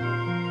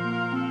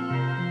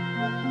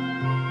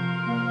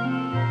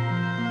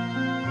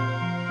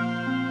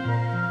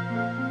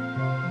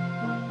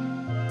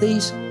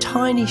 These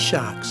tiny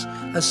sharks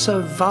are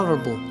so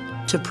vulnerable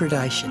to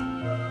predation.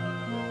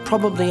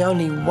 Probably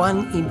only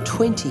 1 in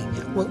 20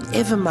 will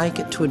ever make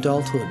it to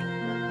adulthood.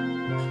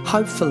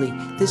 Hopefully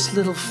this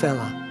little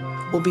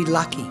fella will be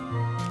lucky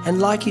and,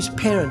 like his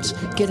parents,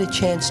 get a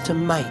chance to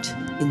mate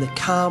in the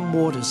calm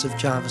waters of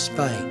Jervis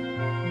Bay.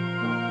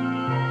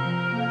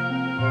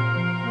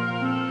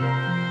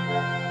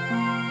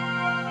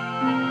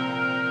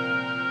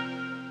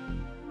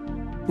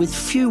 With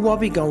few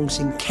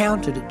wobbegongs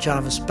encountered at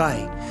Jervis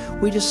Bay,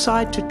 we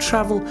decide to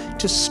travel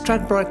to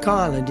Stradbroke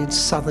Island in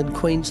southern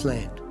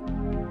Queensland.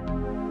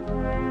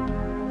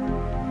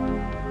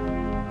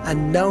 A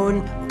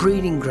known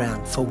breeding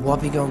ground for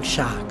wobbegong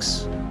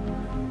sharks.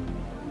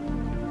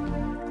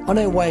 On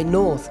our way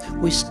north,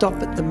 we stop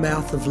at the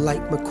mouth of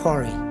Lake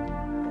Macquarie.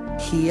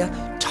 Here,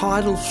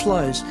 tidal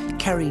flows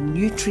carry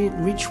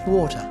nutrient-rich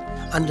water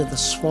under the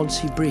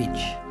Swansea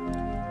Bridge.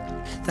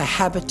 The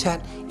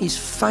habitat is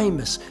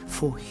famous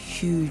for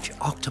huge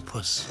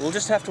octopus. We'll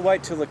just have to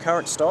wait till the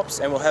current stops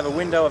and we'll have a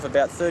window of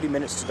about 30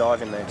 minutes to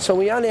dive in there. So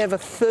we only have a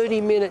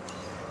 30-minute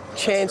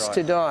chance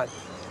to dive.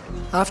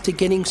 After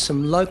getting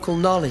some local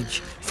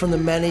knowledge from the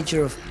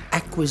manager of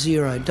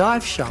Aquazero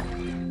Dive Shop,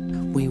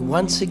 we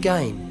once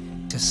again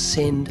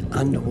descend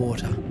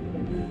underwater.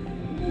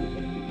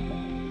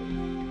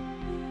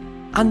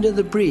 Under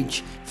the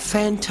bridge,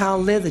 fantail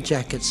leather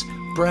jackets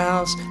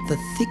browse the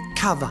thick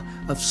cover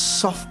of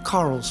soft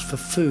corals for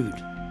food.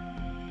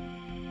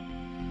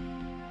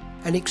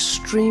 An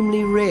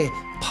extremely rare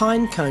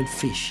pinecone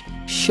fish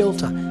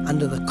shelter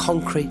under the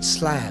concrete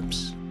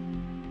slabs.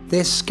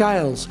 Their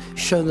scales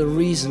show the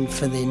reason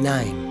for their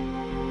name.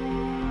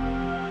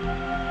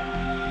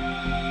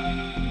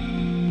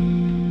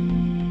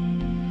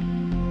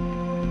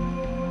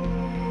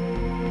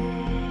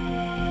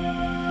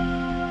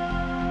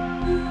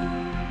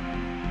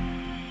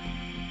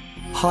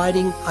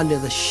 Hiding under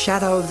the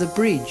shadow of the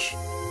bridge,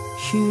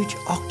 huge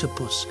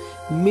octopus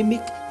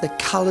mimic the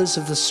colours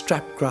of the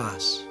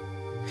strapgrass.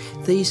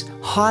 These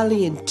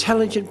highly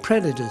intelligent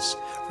predators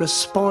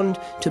respond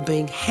to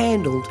being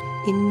handled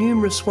in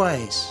numerous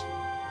ways.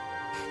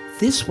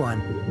 This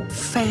one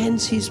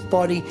fans his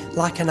body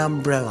like an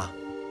umbrella,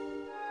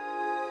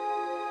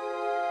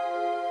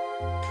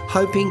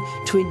 hoping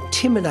to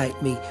intimidate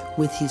me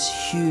with his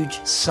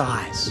huge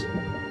size.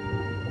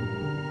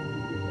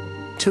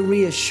 To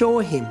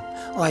reassure him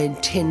I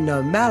intend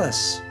no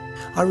malice,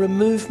 I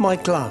remove my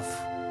glove.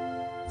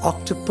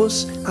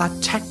 Octopus are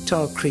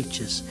tactile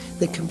creatures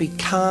that can be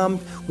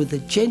calmed with a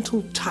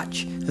gentle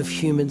touch of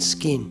human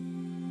skin.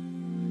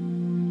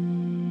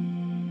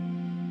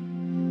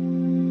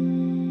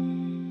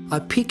 I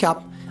pick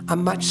up a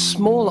much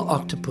smaller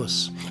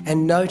octopus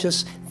and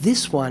notice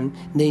this one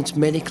needs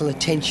medical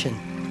attention.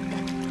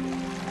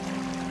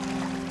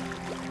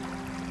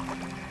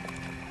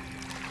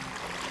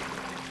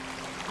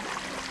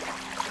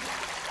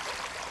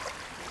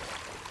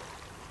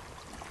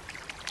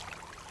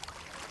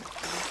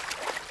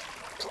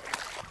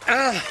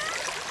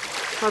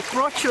 I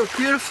brought you a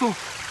beautiful,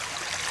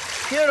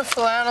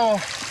 beautiful animal.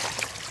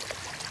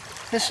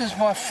 This is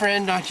my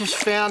friend, I just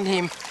found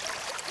him.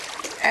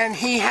 And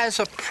he has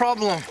a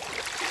problem.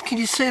 Can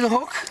you see the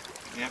hook?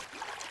 Yep.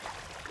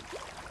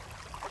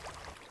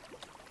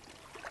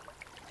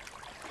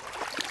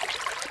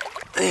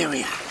 There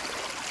we are.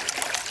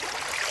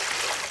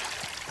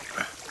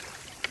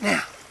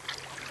 Now,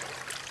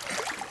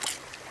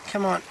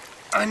 come on.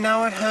 I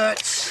know it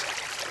hurts.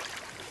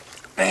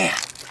 There.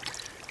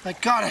 I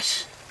got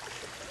it.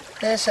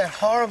 There's that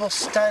horrible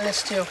stainless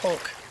steel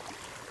hook.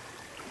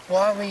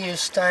 Why we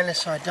use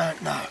stainless, I don't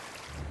know.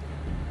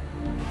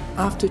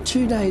 After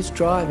 2 days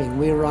driving,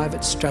 we arrive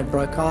at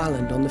Stradbroke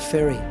Island on the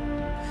ferry.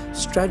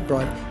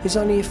 Stradbroke is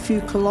only a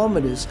few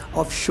kilometres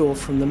offshore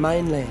from the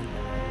mainland.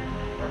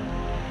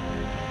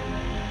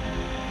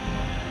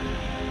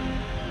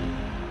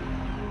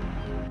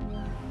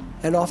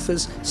 And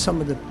offers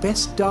some of the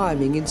best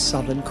diving in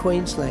southern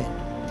Queensland.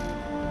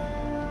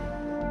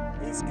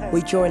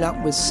 We join up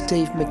with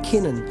Steve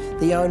McKinnon,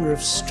 the owner of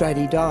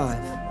Straddy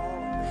Dive.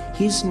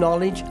 His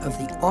knowledge of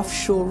the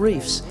offshore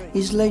reefs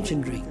is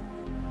legendary.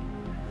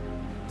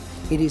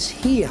 It is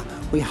here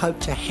we hope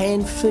to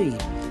hand feed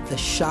the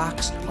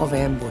sharks of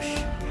ambush.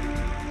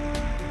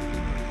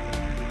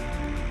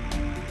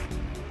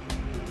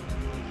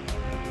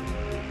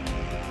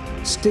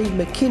 Steve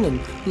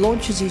McKinnon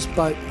launches his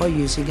boat by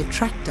using a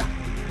tractor.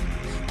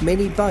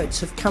 Many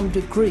boats have come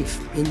to grief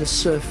in the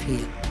surf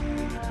here.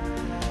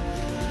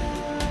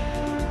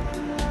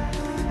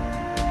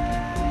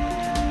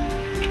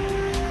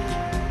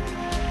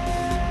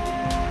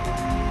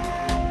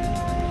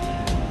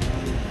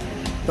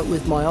 But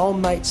with my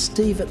old mate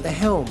Steve at the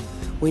helm,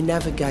 we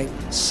navigate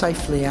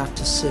safely out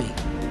to sea.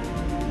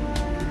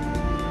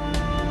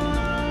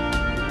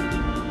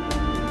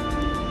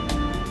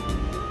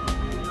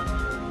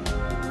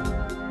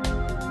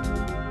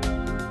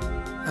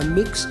 A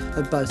mix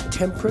of both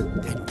temperate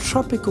and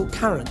tropical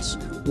currents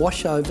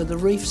wash over the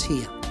reefs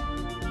here.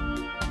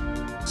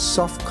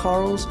 Soft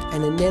corals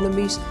and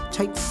anemones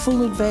take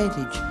full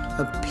advantage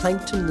of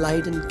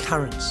plankton-laden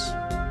currents.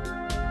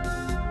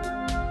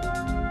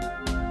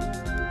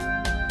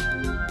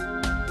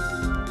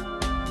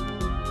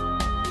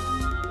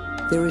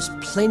 There is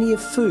plenty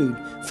of food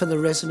for the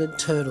resident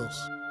turtles.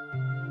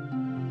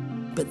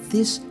 But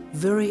this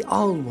very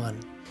old one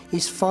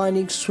is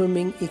finding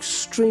swimming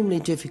extremely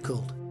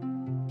difficult.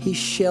 His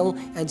shell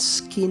and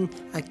skin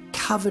are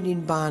covered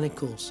in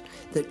barnacles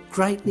that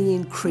greatly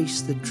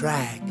increase the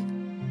drag.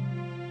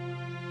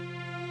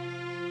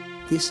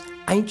 This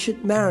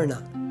ancient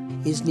mariner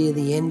is near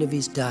the end of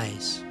his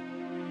days.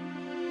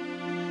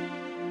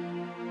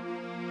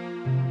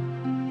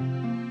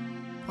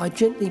 I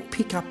gently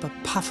pick up a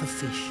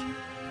pufferfish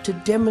to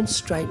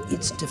demonstrate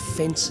its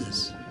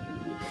defences.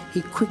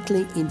 He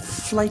quickly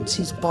inflates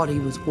his body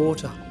with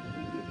water.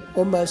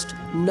 Almost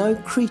no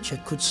creature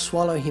could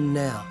swallow him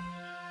now.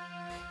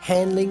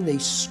 Handling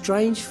these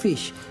strange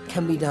fish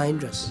can be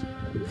dangerous.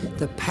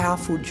 The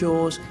powerful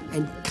jaws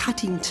and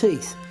cutting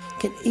teeth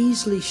can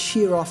easily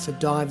shear off a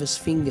diver's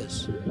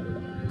fingers.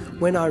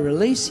 When I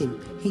release him,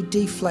 he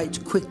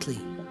deflates quickly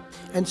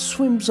and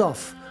swims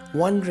off,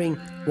 wondering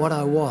what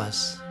I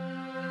was.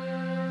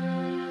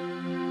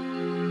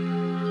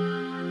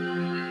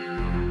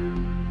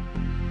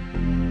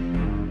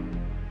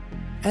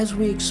 As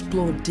we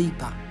explore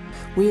deeper,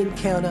 we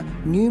encounter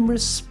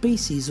numerous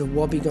species of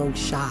wobbegong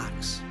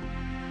sharks.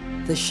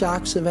 The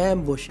sharks of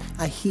ambush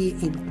are here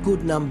in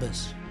good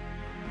numbers.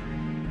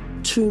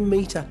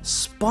 2-metre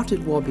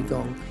spotted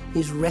wobbegong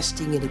is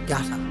resting in a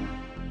gutter.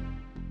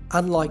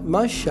 Unlike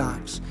most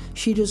sharks,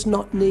 she does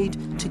not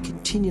need to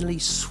continually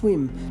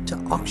swim to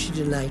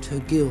oxygenate her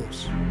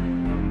gills.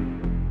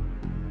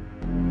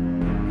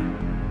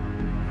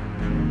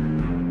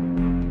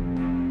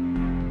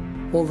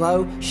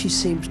 Although she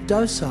seems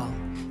docile,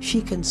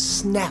 she can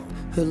snap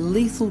her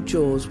lethal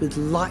jaws with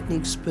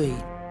lightning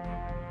speed.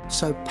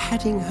 So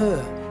patting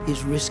her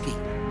is risky.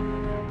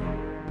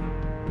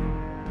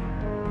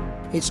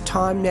 It's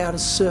time now to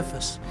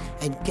surface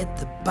and get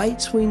the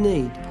baits we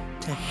need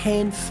to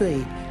hand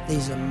feed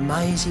these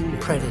amazing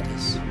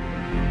predators.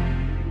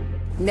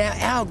 Now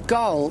our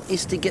goal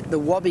is to get the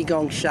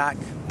wobbegong shark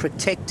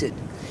protected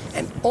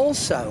and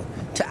also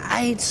to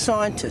aid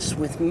scientists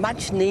with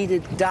much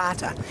needed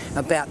data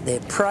about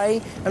their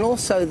prey and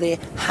also their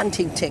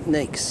hunting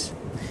techniques.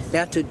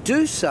 Now to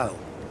do so,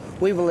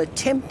 we will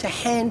attempt to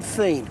hand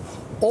feed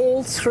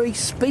all 3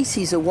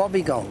 species of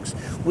wobbegongs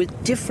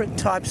with different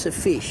types of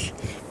fish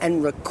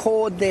and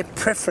record their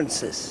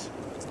preferences.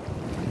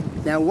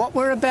 Now what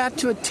we're about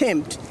to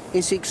attempt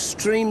is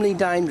extremely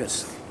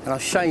dangerous, and I'll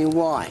show you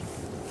why.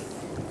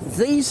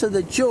 These are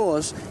the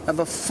jaws of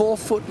a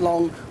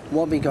 4-foot-long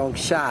wobbegong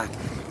shark,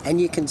 and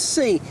you can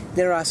see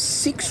there are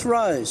 6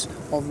 rows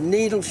of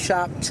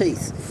needle-sharp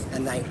teeth,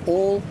 and they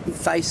all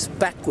face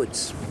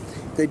backwards.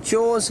 The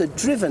jaws are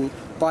driven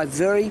by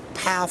very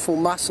powerful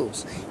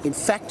muscles. In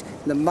fact,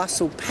 the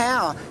muscle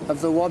power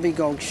of the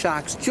wobbegong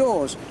shark's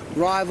jaws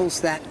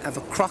rivals that of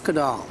a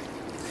crocodile.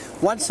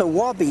 Once a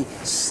wobby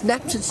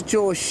snaps its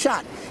jaws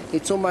shut,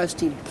 it's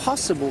almost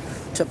impossible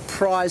to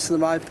prise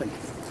them open.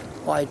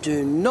 I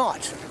do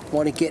not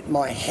want to get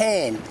my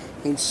hand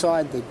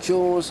inside the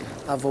jaws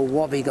of a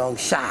wobbegong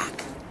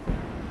shark.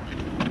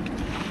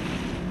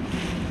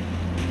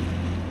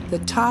 The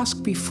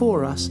task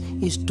before us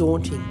is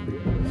daunting.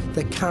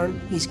 The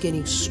current is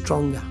getting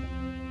stronger.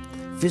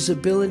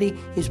 Visibility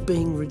is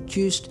being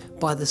reduced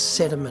by the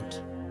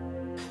sediment.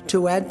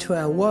 To add to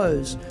our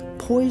woes,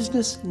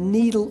 poisonous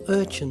needle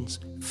urchins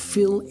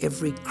fill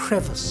every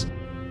crevice.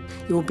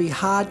 It will be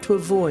hard to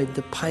avoid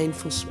the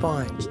painful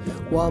spines,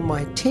 while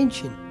my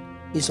attention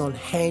is on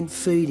hand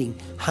feeding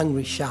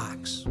hungry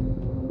sharks.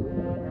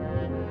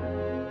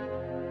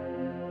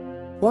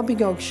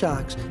 Wobbegong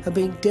sharks are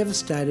being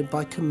devastated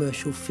by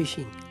commercial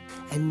fishing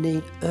and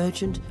need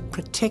urgent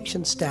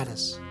protection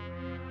status.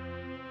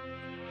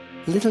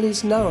 Little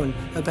is known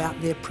about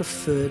their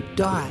preferred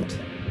diet.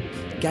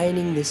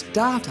 Gaining this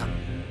data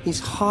is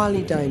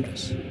highly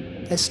dangerous.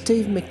 As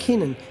Steve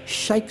McKinnon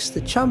shakes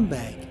the chum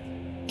bag,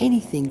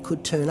 anything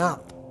could turn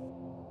up.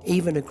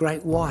 Even a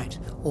great white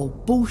or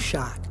bull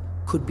shark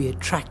could be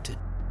attracted.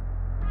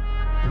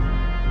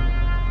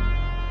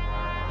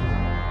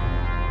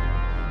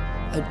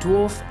 A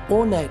dwarf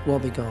ornate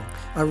wobbegong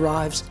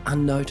arrives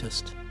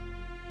unnoticed.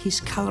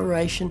 His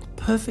coloration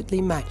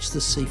perfectly matched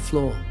the sea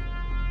floor.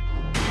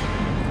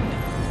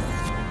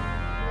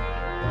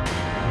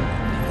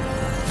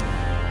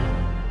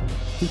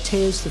 He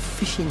tears the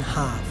fish in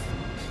half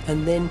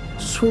and then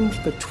swims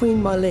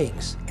between my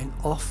legs and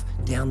off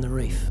down the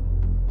reef.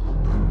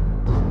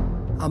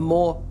 A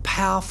more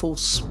powerful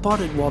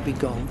spotted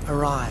wobbegong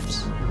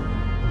arrives.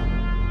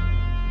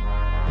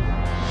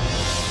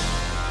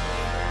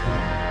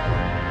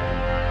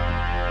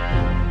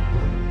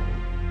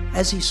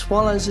 As he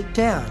swallows it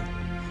down,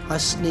 I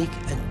sneak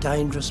a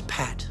dangerous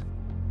pat.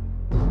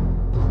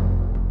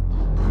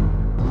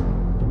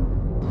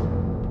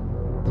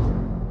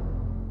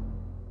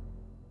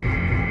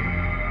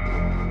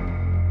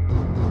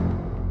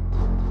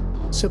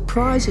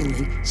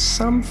 Surprisingly,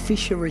 some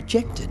fish are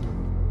rejected.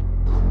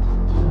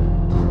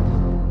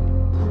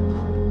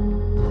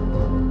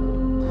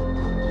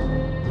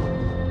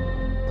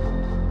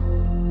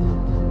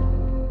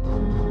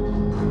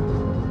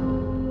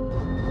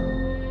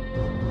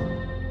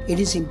 It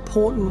is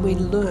important we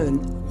learn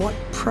what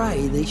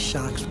prey these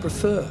sharks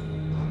prefer.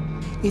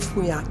 If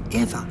we are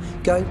ever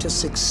going to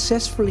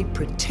successfully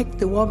protect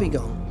the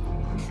wobbegong,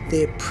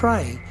 their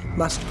prey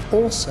must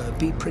also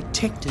be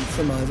protected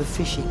from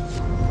overfishing.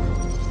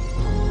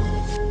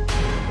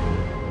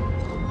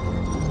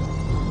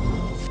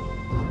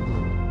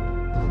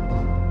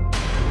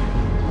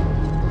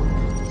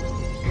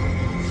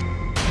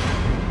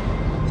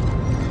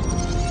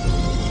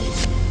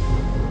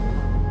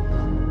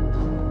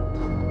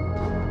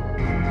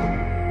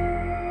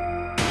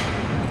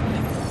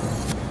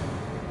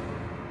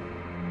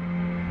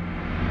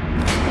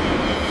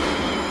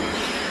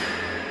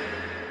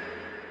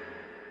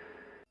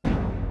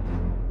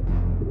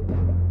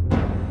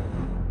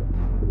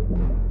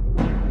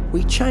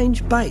 We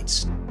change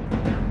baits.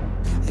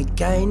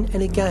 Again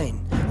and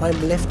again,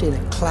 I'm left in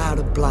a cloud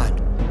of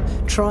blood,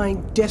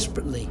 trying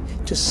desperately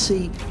to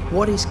see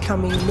what is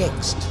coming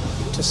next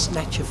to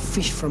snatch a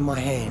fish from my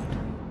hand.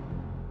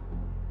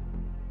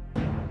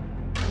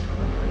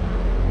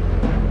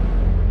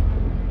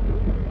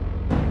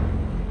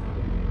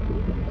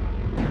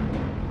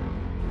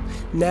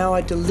 Now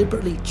I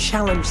deliberately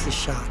challenge the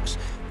sharks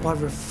by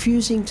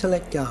refusing to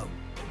let go.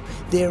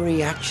 Their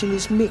reaction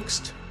is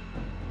mixed.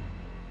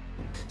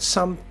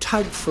 Some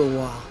tug for a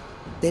while,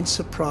 then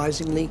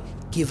surprisingly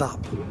give up.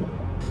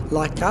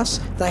 Like us,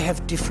 they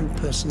have different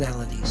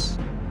personalities.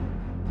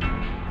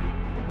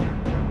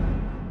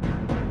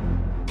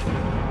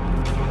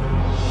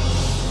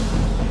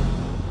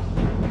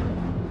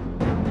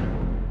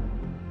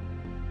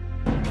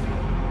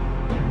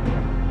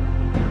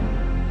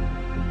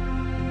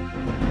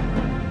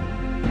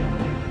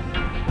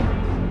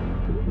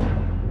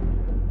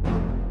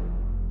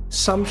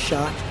 Some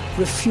sharks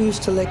refuse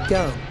to let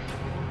go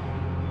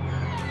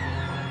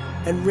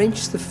and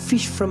wrench the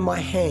fish from my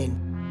hand,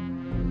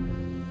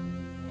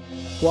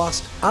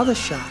 whilst other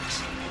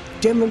sharks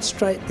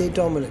demonstrate their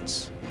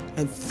dominance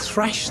and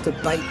thrash the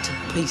bait to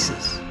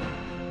pieces.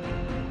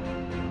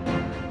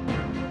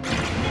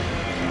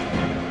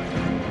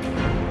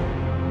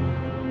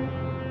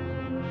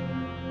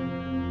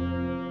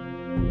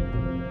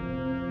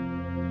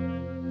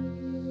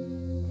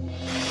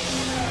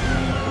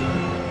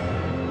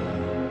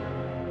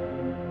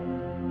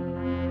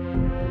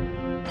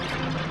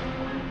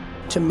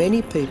 To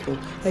many people,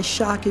 a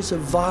shark is a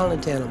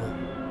violent animal,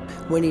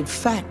 when in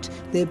fact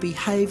their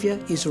behaviour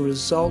is a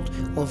result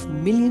of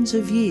millions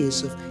of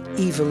years of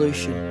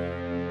evolution.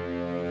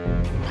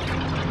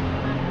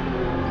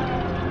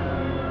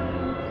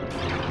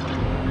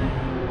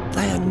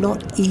 They are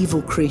not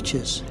evil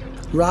creatures,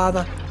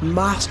 rather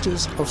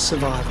masters of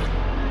survival.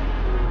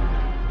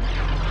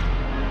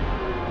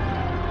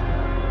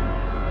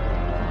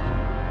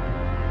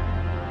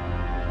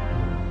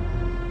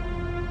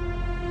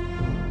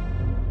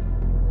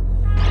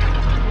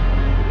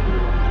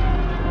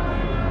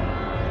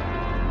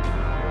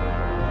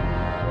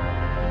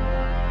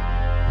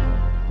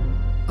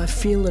 I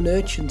feel an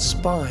urchin's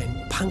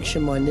spine puncture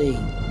my knee.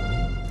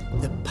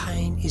 The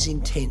pain is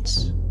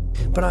intense,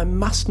 but I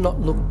must not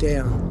look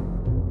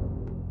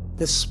down.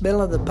 The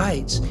smell of the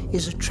baits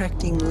is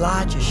attracting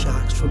larger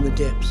sharks from the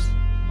depths.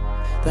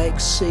 They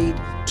exceed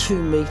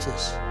 2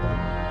 metres.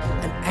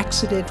 An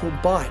accidental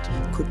bite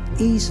could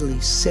easily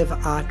sever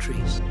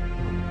arteries.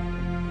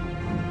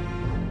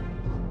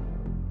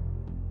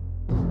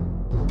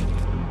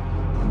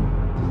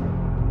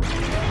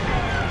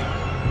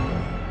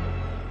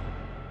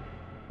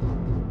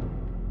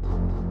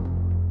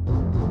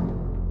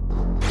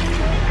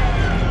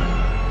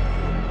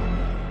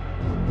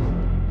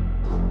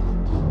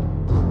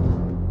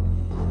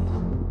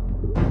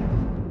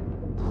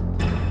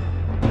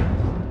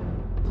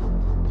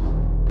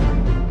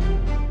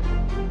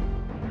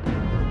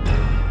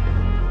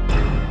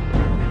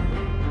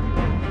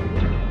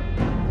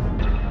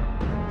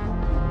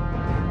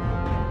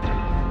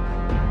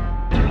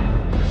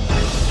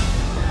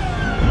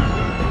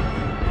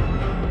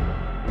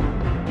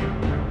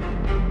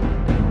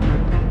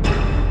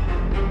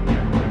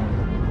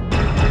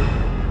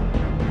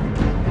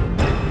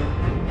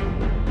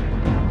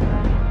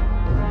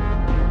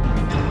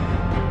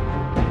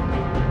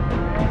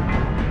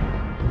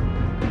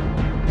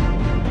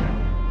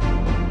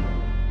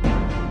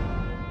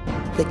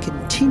 The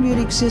continued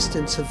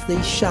existence of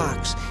these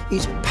sharks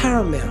is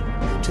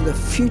paramount to the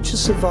future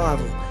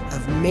survival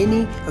of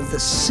many of the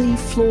sea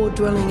floor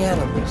dwelling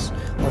animals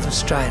of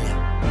Australia.